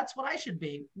 yeah, that's what I should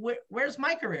be. Where's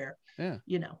my career? Yeah.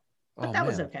 But that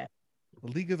was okay. A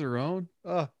League of Their Own.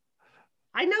 Oh.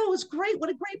 I know, it was great. What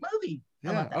a great movie.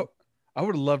 Yeah. I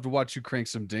would have loved to watch you crank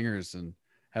some dingers and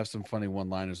have some funny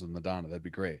one-liners with Madonna. That'd be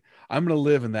great. I'm going to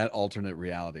live in that alternate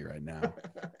reality right now.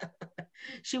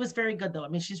 She was very good though. I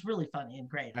mean, she's really funny and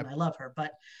great, and I love her.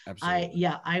 But absolutely.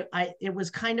 It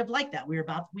was kind of like that.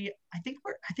 I think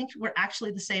we're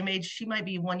actually the same age. She might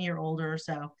be 1 year older or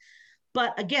so.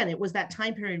 But again, it was that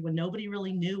time period when nobody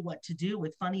really knew what to do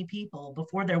with funny people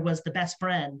before there was the best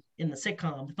friend in the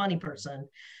sitcom, the funny person,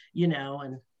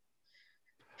 and.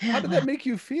 How did that make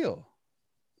you feel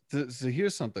to hear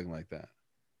something like that?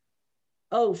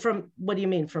 Oh, from what do you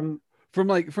mean? From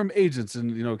agents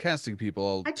and casting people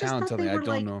all town telling me I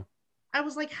don't know. I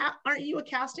was like, aren't you a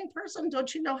casting person?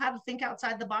 Don't you know how to think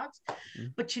outside the box? Mm-hmm.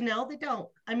 But they don't.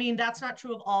 I mean, that's not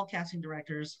true of all casting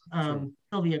directors.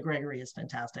 Sylvia Gregory is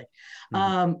fantastic.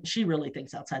 Mm-hmm. She really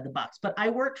thinks outside the box. But I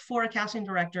worked for a casting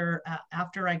director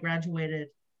after I graduated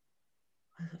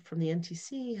from the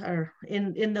NTC, or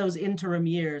in those interim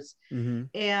years. Mm-hmm.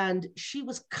 And she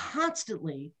was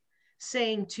constantly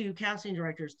saying to casting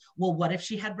directors, well, what if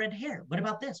she had red hair? What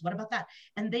about this? What about that?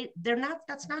 And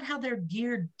that's not how they're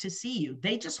geared to see you.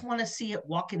 They just want to see it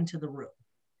walk into the room.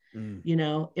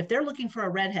 If they're looking for a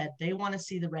redhead, they want to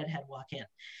see the redhead walk in.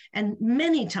 And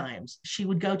many times she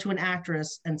would go to an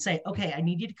actress and say, okay, I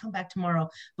need you to come back tomorrow,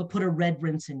 but put a red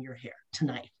rinse in your hair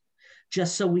tonight,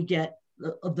 just so we get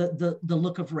the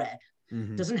look of red.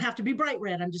 Mm-hmm. Doesn't have to be bright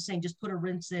red. I'm just saying, just put a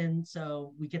rinse in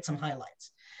so we get some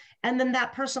highlights. And then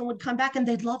that person would come back and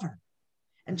they'd love her.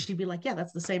 And she'd be like, yeah,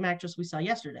 that's the same actress we saw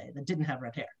yesterday that didn't have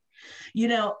red hair. You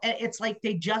know, it's like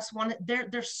they just want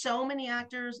it. There's so many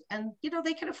actors, and you know,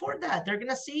 they can afford that. They're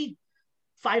gonna see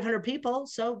 500 people.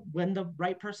 So when the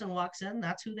right person walks in,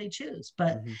 that's who they choose.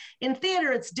 But Mm-hmm. in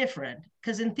theater, it's different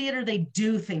because in theater, they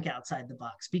do think outside the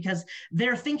box because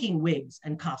they're thinking wigs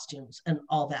and costumes and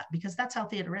all that because that's how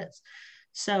theater is.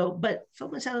 So, but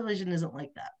film and television isn't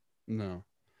like that. No.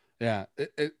 Yeah.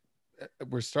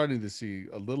 We're starting to see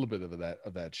a little bit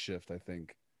of that shift, I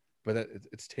think, but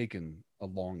it's taken a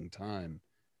long time,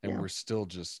 and Yeah. we're still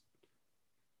just.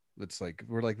 It's like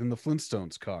we're like in the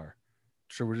Flintstones car.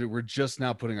 So we're just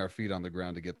now putting our feet on the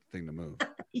ground to get the thing to move.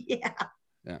 Yeah.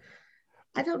 Yeah.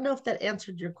 I don't know if that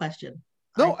answered your question.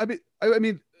 No, I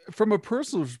mean, from a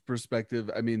personal perspective,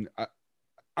 I mean,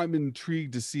 I'm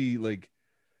intrigued to see like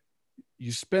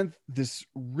you spent this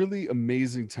really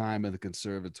amazing time at the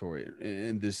conservatory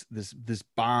and this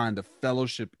bond of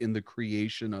fellowship in the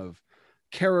creation of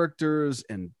characters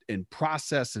and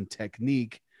process and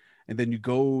technique, and then you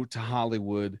go to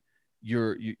Hollywood,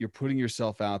 you're putting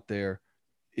yourself out there,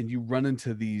 and you run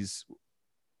into these,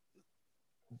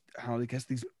 how I guess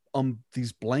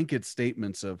these blanket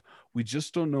statements of we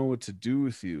just don't know what to do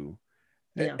with you.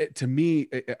 Yeah. To me,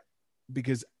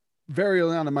 because very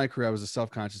early on in my career, I was a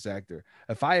self-conscious actor.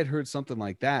 If I had heard something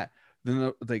like that,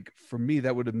 then like for me,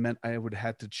 that would have meant I would have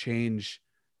had to change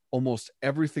almost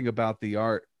everything about the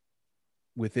art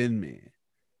within me.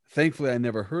 Thankfully, I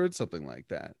never heard something like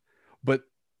that. But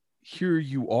here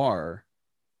you are,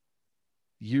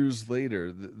 years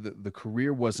later, the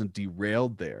career wasn't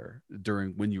derailed there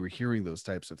during when you were hearing those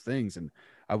types of things. And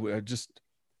I just,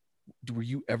 were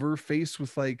you ever faced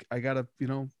with like, I gotta,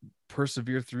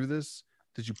 persevere through this?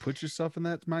 Did you put yourself in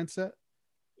that mindset?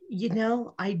 You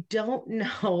know, I don't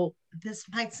know. This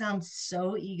might sound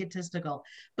so egotistical,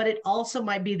 but it also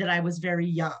might be that I was very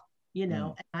young, you know,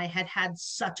 Mm. and I had had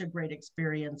such a great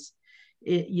experience,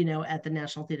 you know, at the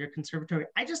National Theater Conservatory.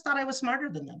 I just thought I was smarter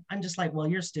than them. I'm just like, well,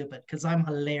 you're stupid because I'm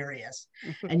hilarious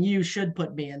and you should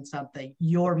put me in something.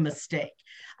 Your mistake.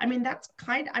 I mean,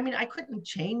 I mean, I couldn't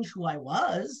change who I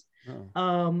was.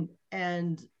 Oh.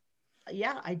 And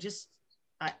yeah, I guess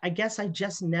I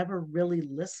just never really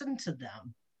listened to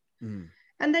them. Mm.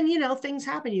 And then, you know, things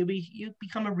happen. You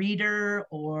become a reader,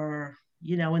 or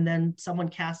you know, and then someone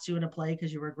casts you in a play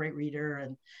because you were a great reader,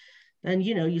 and then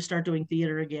you know you start doing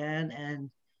theater again,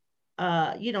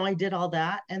 and you know, I did all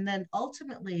that, and then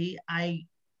ultimately I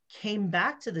came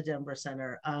back to the Denver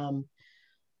Center.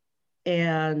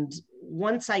 And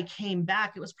once I came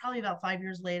back, it was probably about 5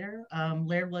 years later.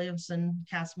 Laird Williamson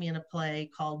cast me in a play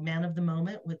called Man of the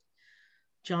Moment with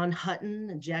John Hutton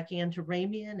and Jackie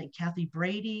Antaramian and Kathy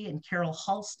Brady and Carol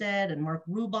Halstead and Mark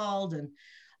Rubald and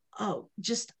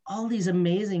just all these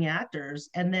amazing actors.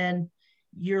 And then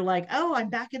you're like, oh, I'm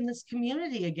back in this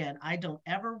community again. I don't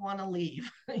ever want to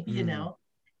leave, you Mm. know?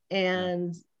 Yeah.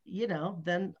 And, you know,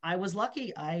 then I was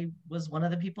lucky. I was one of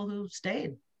the people who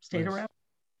stayed Nice. around.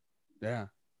 Yeah.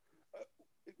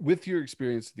 With your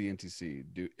experience at the NTC,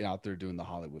 out there doing the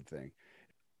Hollywood thing,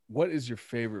 what is your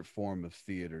favorite form of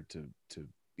theater to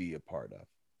be a part of?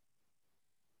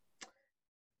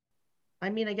 I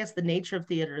mean, I guess the nature of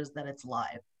theater is that it's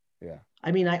live. Yeah.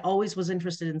 I mean, I always was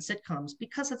interested in sitcoms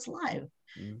because it's live.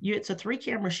 Mm. It's a 3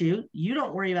 camera shoot. You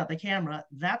don't worry about the camera.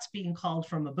 That's being called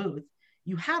from a booth.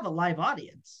 You have a live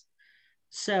audience.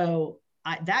 So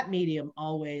that medium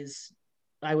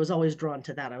I was always drawn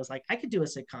to that. I was like, I could do a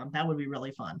sitcom. That would be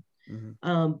really fun.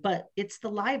 Mm-hmm. But it's the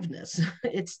liveness.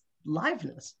 It's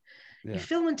liveness. Yeah.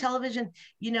 Film and television,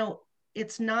 you know,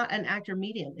 it's not an actor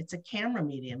medium. It's a camera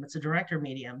medium. It's a director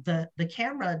medium. The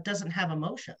camera doesn't have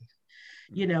emotion,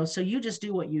 you know, so you just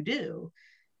do what you do,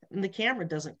 and the camera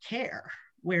doesn't care.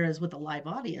 Whereas with a live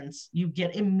audience, you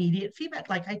get immediate feedback.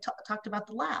 Like I talked about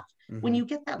the laugh. When Mm-hmm. you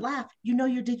get that laugh, you know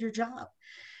you did your job.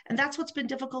 And that's what's been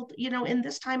difficult, you know, in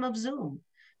this time of Zoom,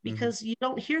 Mm-hmm. because you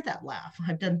don't hear that laugh.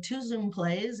 I've done 2 Zoom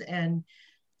plays, and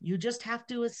you just have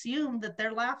to assume that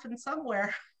they're laughing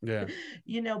somewhere, Yeah.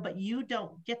 you know, but you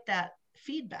don't get that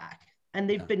feedback. And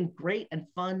they've Yeah. been great and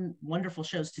fun, wonderful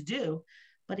shows to do.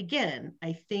 But again,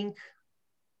 I think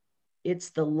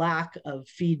it's the lack of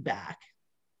feedback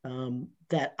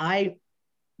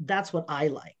that's what I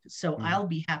like. So Mm-hmm. I'll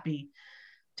be happy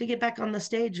to get back on the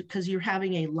stage because you're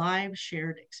having a live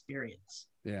shared experience.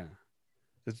 Yeah.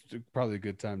 It's probably a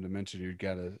good time to mention you've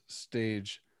got a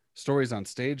stage stories on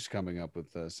stage coming up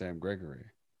with Sam Gregory.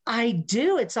 I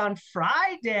do. It's on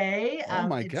Friday. Oh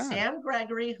my It's God. Sam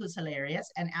Gregory, who's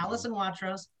hilarious, and Allison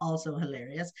Watros, also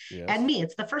hilarious. Yes. And me.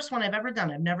 It's the first one I've ever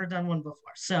done. I've never done one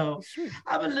before. So Sweet.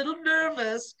 I'm a little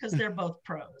nervous because they're both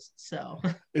pros. So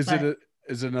Is but, it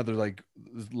is it another like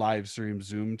live stream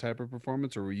Zoom type of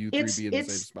performance, or will you three be in the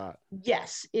same It's spot?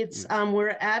 yes, it's Yes. we're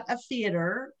at a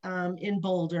theater in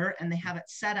Boulder, and they have it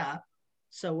set up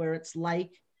so where it's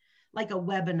like a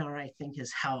webinar, I think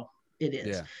is how it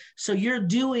is. Yeah. So you're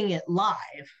doing it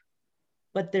live,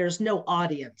 but there's no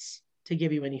audience to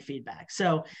give you any feedback.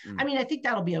 So, I Mm, mean, I think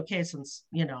that'll be okay since,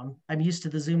 I'm used to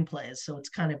the Zoom plays, so it's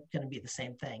kind of going to be the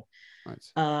same thing.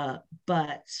 nice. Uh,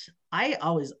 but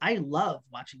I love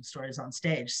watching stories on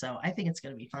stage, so I think it's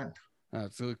going to be fun.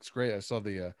 It looks great. I saw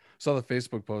the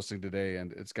Facebook posting today,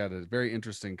 and it's got a very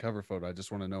interesting cover photo. I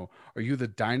just want to know: are you the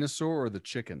dinosaur or the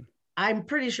chicken? I'm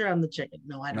pretty sure I'm the chicken.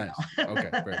 No, I don't Nice. Okay.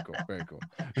 know. Very cool. Very cool.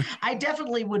 I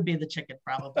definitely would be the chicken,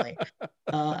 probably.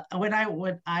 I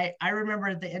remember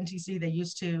at the NTC they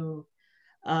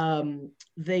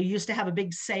used to have a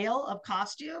big sale of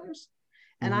costumes,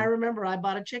 and I Mhm. remember I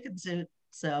bought a chicken suit.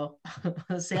 So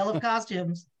a sale of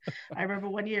costumes. I remember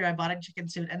one year I bought a chicken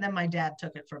suit, and then my dad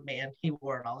took it from me, and he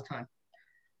wore it all the time.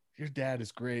 Your dad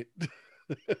is great.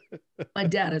 My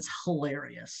dad is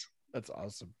hilarious. That's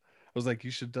awesome. I was like,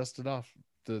 you should dust it off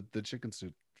the chicken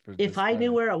suit for If this I knew Friday.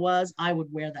 where it was, I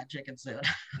would wear that chicken suit.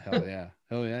 Hell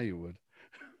yeah, you would.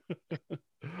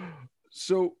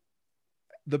 So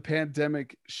the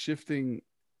pandemic shifting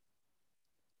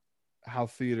how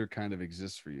theater kind of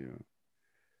exists for you.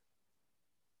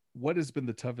 What has been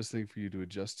the toughest thing for you to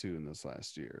adjust to in this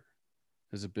last year?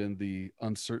 Has it been the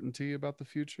uncertainty about the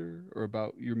future or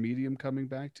about your medium coming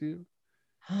back to you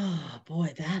Oh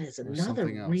boy, that is or another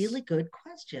something really else? good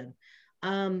question.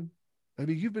 Um, I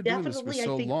mean, you've been doing this for Definitely, I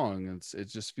so think long, and it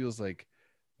just feels like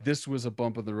this was a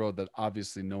bump in the road that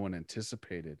obviously no one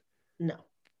anticipated. no.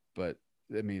 But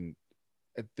I mean,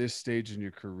 at this stage in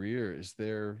your career, is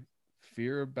there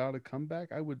fear about a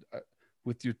comeback?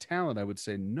 With your talent, I would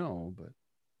say no, but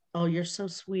Oh, you're so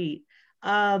sweet.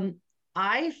 Um,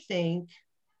 I think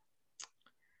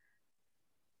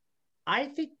I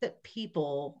think that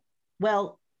people,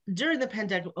 well, during the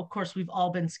pandemic, of course, we've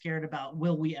all been scared about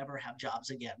will we ever have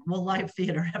jobs again? Will live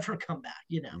theater ever come back?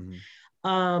 mhm.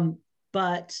 Um,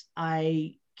 but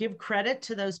I give credit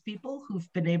to those people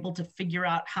who've been able to figure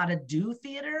out how to do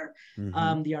theater.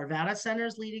 Mhm. The Arvada Center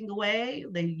is leading the way.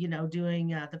 They, doing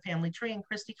the Family Tree and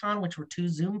ChristyCon, which were two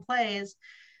Zoom plays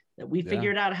that we Yeah.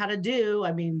 figured out how to do.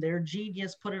 I mean, their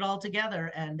genius put it all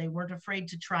together and they weren't afraid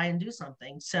to try and do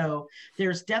something. So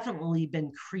there's definitely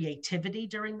been creativity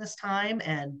during this time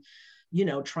and,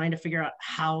 trying to figure out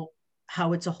how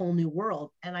it's a whole new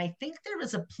world. And I think there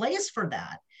is a place for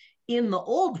that in the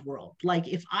old world. Like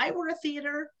if I were a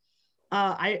theater,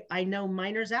 I know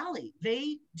Miners Alley.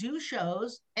 They do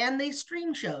shows and they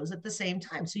stream shows at the same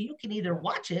time. So you can either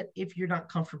watch it if you're not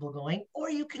comfortable going, or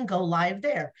you can go live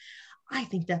there. I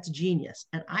think that's genius.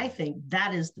 And I think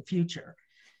that is the future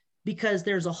because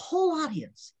there's a whole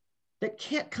audience that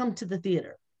can't come to the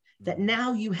theater that Mhm.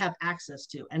 now you have access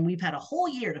to. And we've had a whole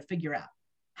year to figure out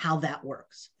how that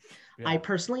works. I Yeah.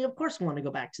 personally, of course, want to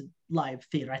go back to live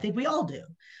theater. I think we all do.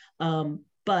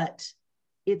 But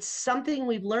it's something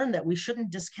we've learned that we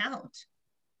shouldn't discount.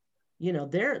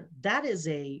 That is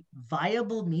a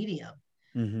viable medium,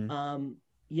 Mhm.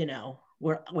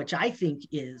 which I think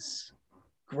is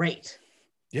great.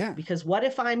 Yeah. Because what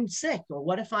if I'm sick, or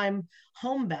what if I'm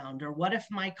homebound, or what if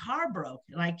my car broke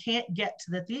and I can't get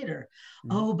to the theater? Mhm.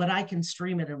 Oh, but I can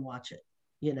stream it and watch it.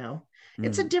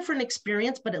 It's a Mhm. different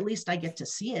experience, but at least I get to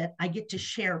see it. I get to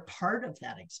share part of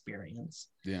that experience.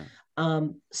 Yeah.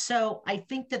 So I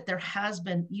think that there has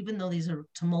been, even though these are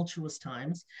tumultuous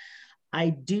times, I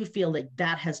do feel like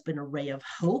that has been a ray of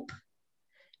hope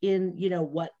in,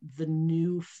 what the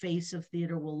new face of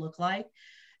theater will look like.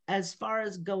 As far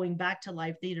as going back to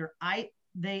live theater, I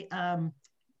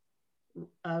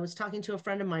was talking to a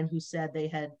friend of mine who said they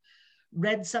had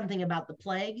read something about the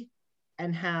plague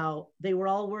and how they were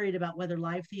all worried about whether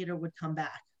live theater would come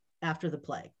back after the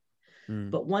plague.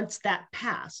 Mhm. But once that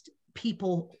passed,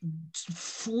 people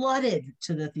flooded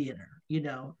to the theater, to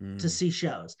Mhm. see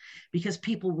shows because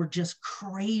people were just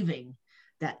craving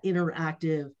that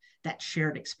interactive, that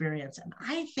shared experience. And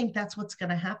I think that's what's going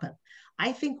to happen.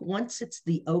 I think once it's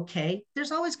the okay,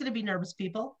 there's always going to be nervous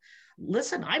people.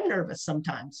 Listen, I'm nervous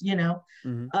sometimes,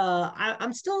 Mhm.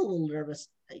 I'm still a little nervous,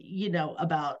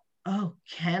 about, oh,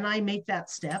 can I make that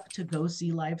step to go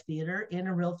see live theater in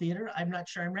a real theater? I'm not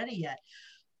sure I'm ready yet.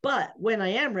 But when I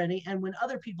am ready and when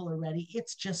other people are ready,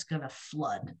 it's just going to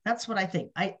flood. That's what I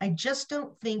think. I just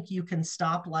don't think you can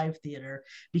stop live theater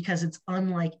because it's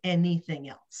unlike anything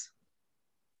else.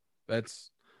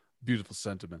 That's beautiful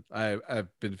sentiment. I've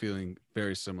been feeling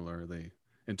very similarly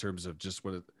in terms of just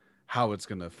how it's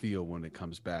going to feel when it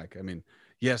comes back. I mean,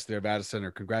 Yes, the Arvada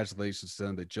Center. Congratulations to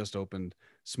them. They just opened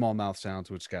Small Mouth Sounds,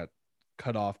 which got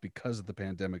cut off because of the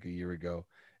pandemic a year ago.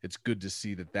 It's good to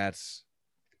see that that's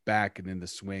back and in the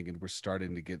swing, and we're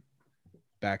starting to get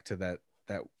back to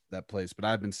that place. But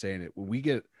I've been saying it, when we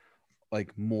get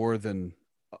like more than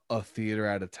a theater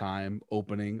at a time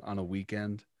opening on a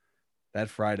weekend, that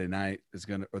Friday night is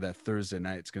gonna, or that Thursday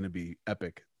night, it's gonna be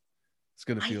epic. It's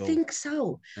gonna I feel. think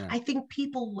so. Yeah. I think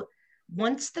people,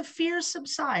 once the fear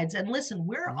subsides, and listen,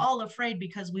 we're all afraid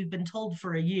because we've been told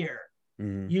for a year,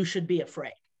 you should be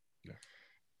afraid. Yeah.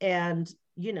 And,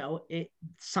 you know,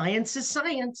 science is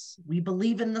science. We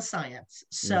believe in the science.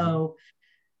 So,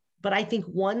 but I think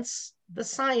once the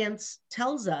science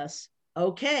tells us,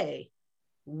 okay,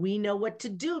 we know what to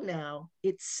do now,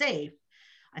 it's safe.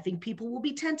 I think people will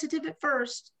be tentative at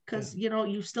first because, you know,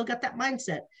 you've still got that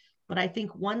mindset. But I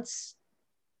think once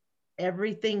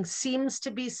everything seems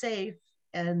to be safe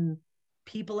and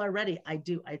people are ready, I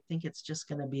think it's just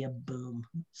going to be a boom.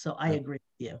 So I agree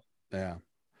with you. Yeah.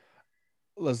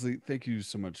 Leslie, thank you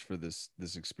so much for this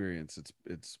experience.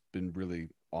 It's been really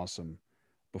awesome.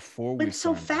 Before we It's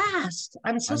so fast.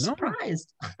 I'm so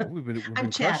surprised. We've I'm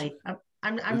been chatty.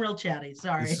 I'm real chatty.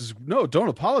 Sorry. No, don't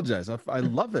apologize. I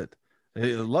love it. I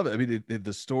love it. I mean,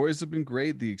 the stories have been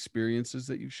great. The experiences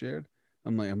that you shared,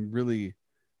 I'm really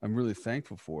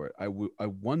thankful for it. I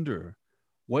wonder,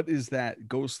 what is that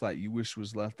ghost light you wish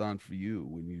was left on for you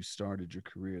when you started your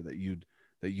career that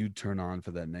you'd turn on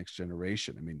for that next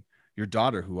generation? I mean, your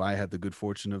daughter, who I had the good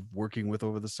fortune of working with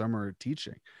over the summer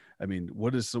teaching. I mean,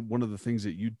 what is one of the things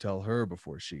that you'd tell her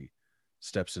before she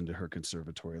steps into her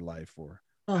conservatory life or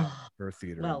her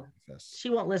theater? Well, she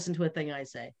won't listen to a thing I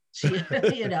say. She,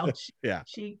 you know,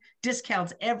 she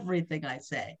discounts everything I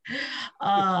say.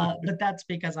 But that's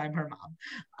because I'm her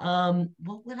mom.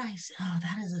 What would I say? Oh,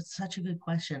 that is such a good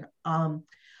question.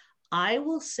 I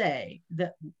will say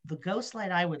that the ghost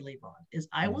light I would leave on is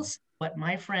I will say what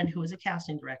my friend who was a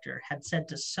casting director had said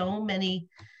to so many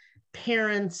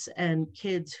parents and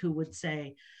kids who would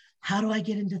say, how do I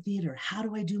get into theater? How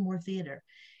do I do more theater?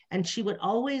 And she would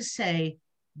always say,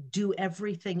 do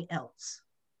everything else.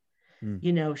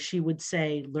 You know, she would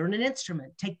say, learn an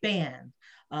instrument, take band,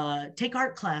 take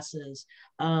art classes,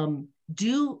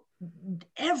 do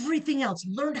everything else,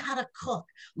 learn how to cook,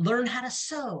 learn how to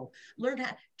sew,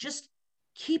 just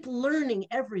keep learning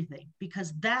everything,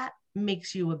 because that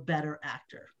makes you a better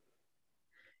actor.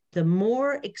 The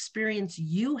more experience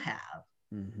you have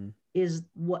is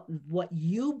what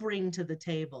you bring to the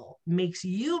table makes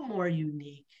you more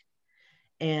unique.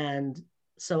 And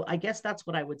so I guess that's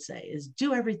what I would say is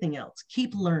do everything else,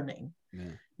 keep learning.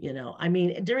 You know, I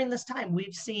mean, during this time,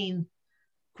 we've seen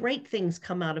great things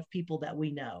come out of people that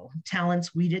we know,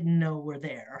 talents we didn't know were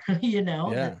there, you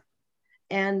know?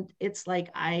 And it's like,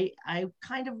 I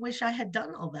kind of wish I had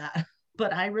done all that,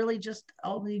 but I really just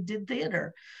only did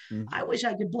theater. I wish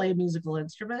I could play a musical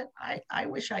instrument. I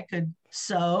wish I could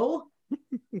sew.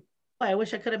 I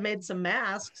wish I could have made some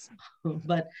masks,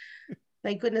 but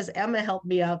thank goodness Emma helped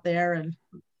me out there. And,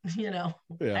 you know,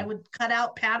 I would cut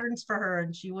out patterns for her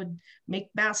and she would make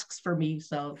masks for me.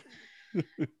 So,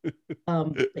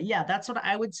 but yeah, that's what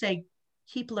I would say.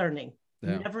 Keep learning.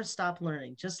 Never stop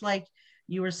learning. Just like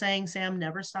you were saying, Sam,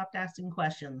 never stop asking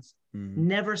questions.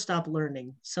 Never stop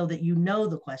learning so that you know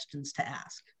the questions to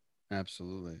ask.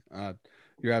 Absolutely.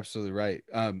 You're absolutely right.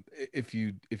 If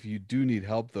you do need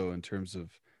help though, in terms of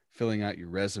filling out your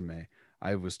resume,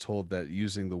 I was told that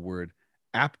using the word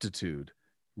aptitude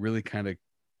really kind of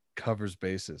covers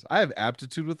bases. I have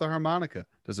aptitude with the harmonica.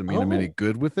 Doesn't mean I'm any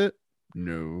good with it.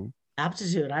 No.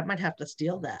 Aptitude. I might have to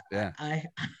steal that.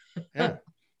 Yeah.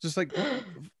 Just like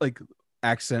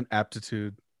accent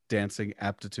aptitude, dancing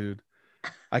aptitude.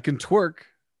 I can twerk.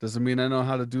 Doesn't mean I know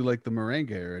how to do like the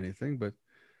merengue or anything, but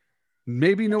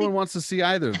maybe no one wants to see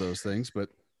either of those things, but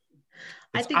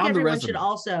I think everyone should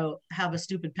also have a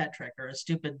stupid pet trick or a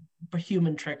stupid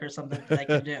human trick or something that they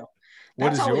can do.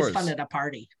 That's always fun at a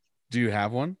party. Do you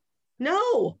have one?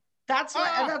 No. That's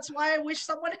why I wish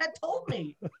someone had told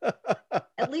me.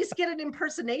 At least get an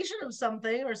impersonation of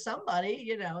something or somebody,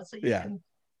 you know, so you can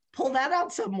pull that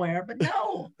out somewhere. But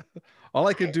no. All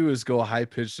I could do is go high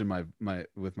pitched in my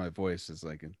with my voice. Is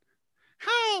like,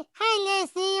 hi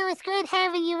Leslie, it was great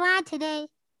having you on today.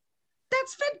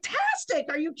 That's fantastic.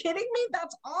 Are you kidding me?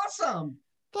 That's awesome.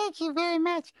 Thank you very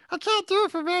much. I can't do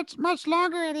it for much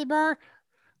longer anymore.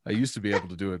 I used to be able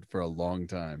to do it for a long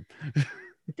time.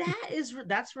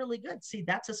 That's really good. See,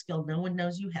 that's a skill no one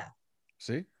knows you have.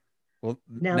 See? Well,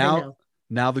 now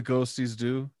the ghosties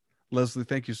do. Leslie,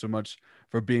 thank you so much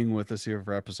for being with us here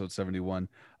for episode 71.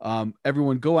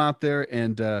 Everyone, go out there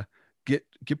and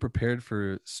get prepared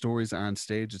for Stories on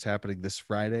Stage. It's happening this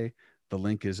Friday. The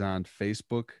link is on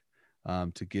Facebook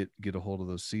to get a hold of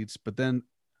those seats. But then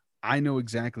I know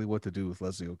exactly what to do with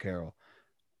Leslie O'Carroll.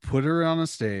 Put her on a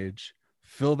stage,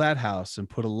 fill that house, and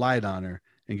put a light on her,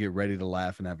 and get ready to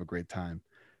laugh and have a great time.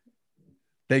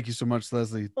 Thank you so much,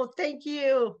 Leslie. Well, thank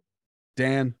you.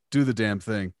 Dan, do the damn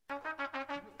thing.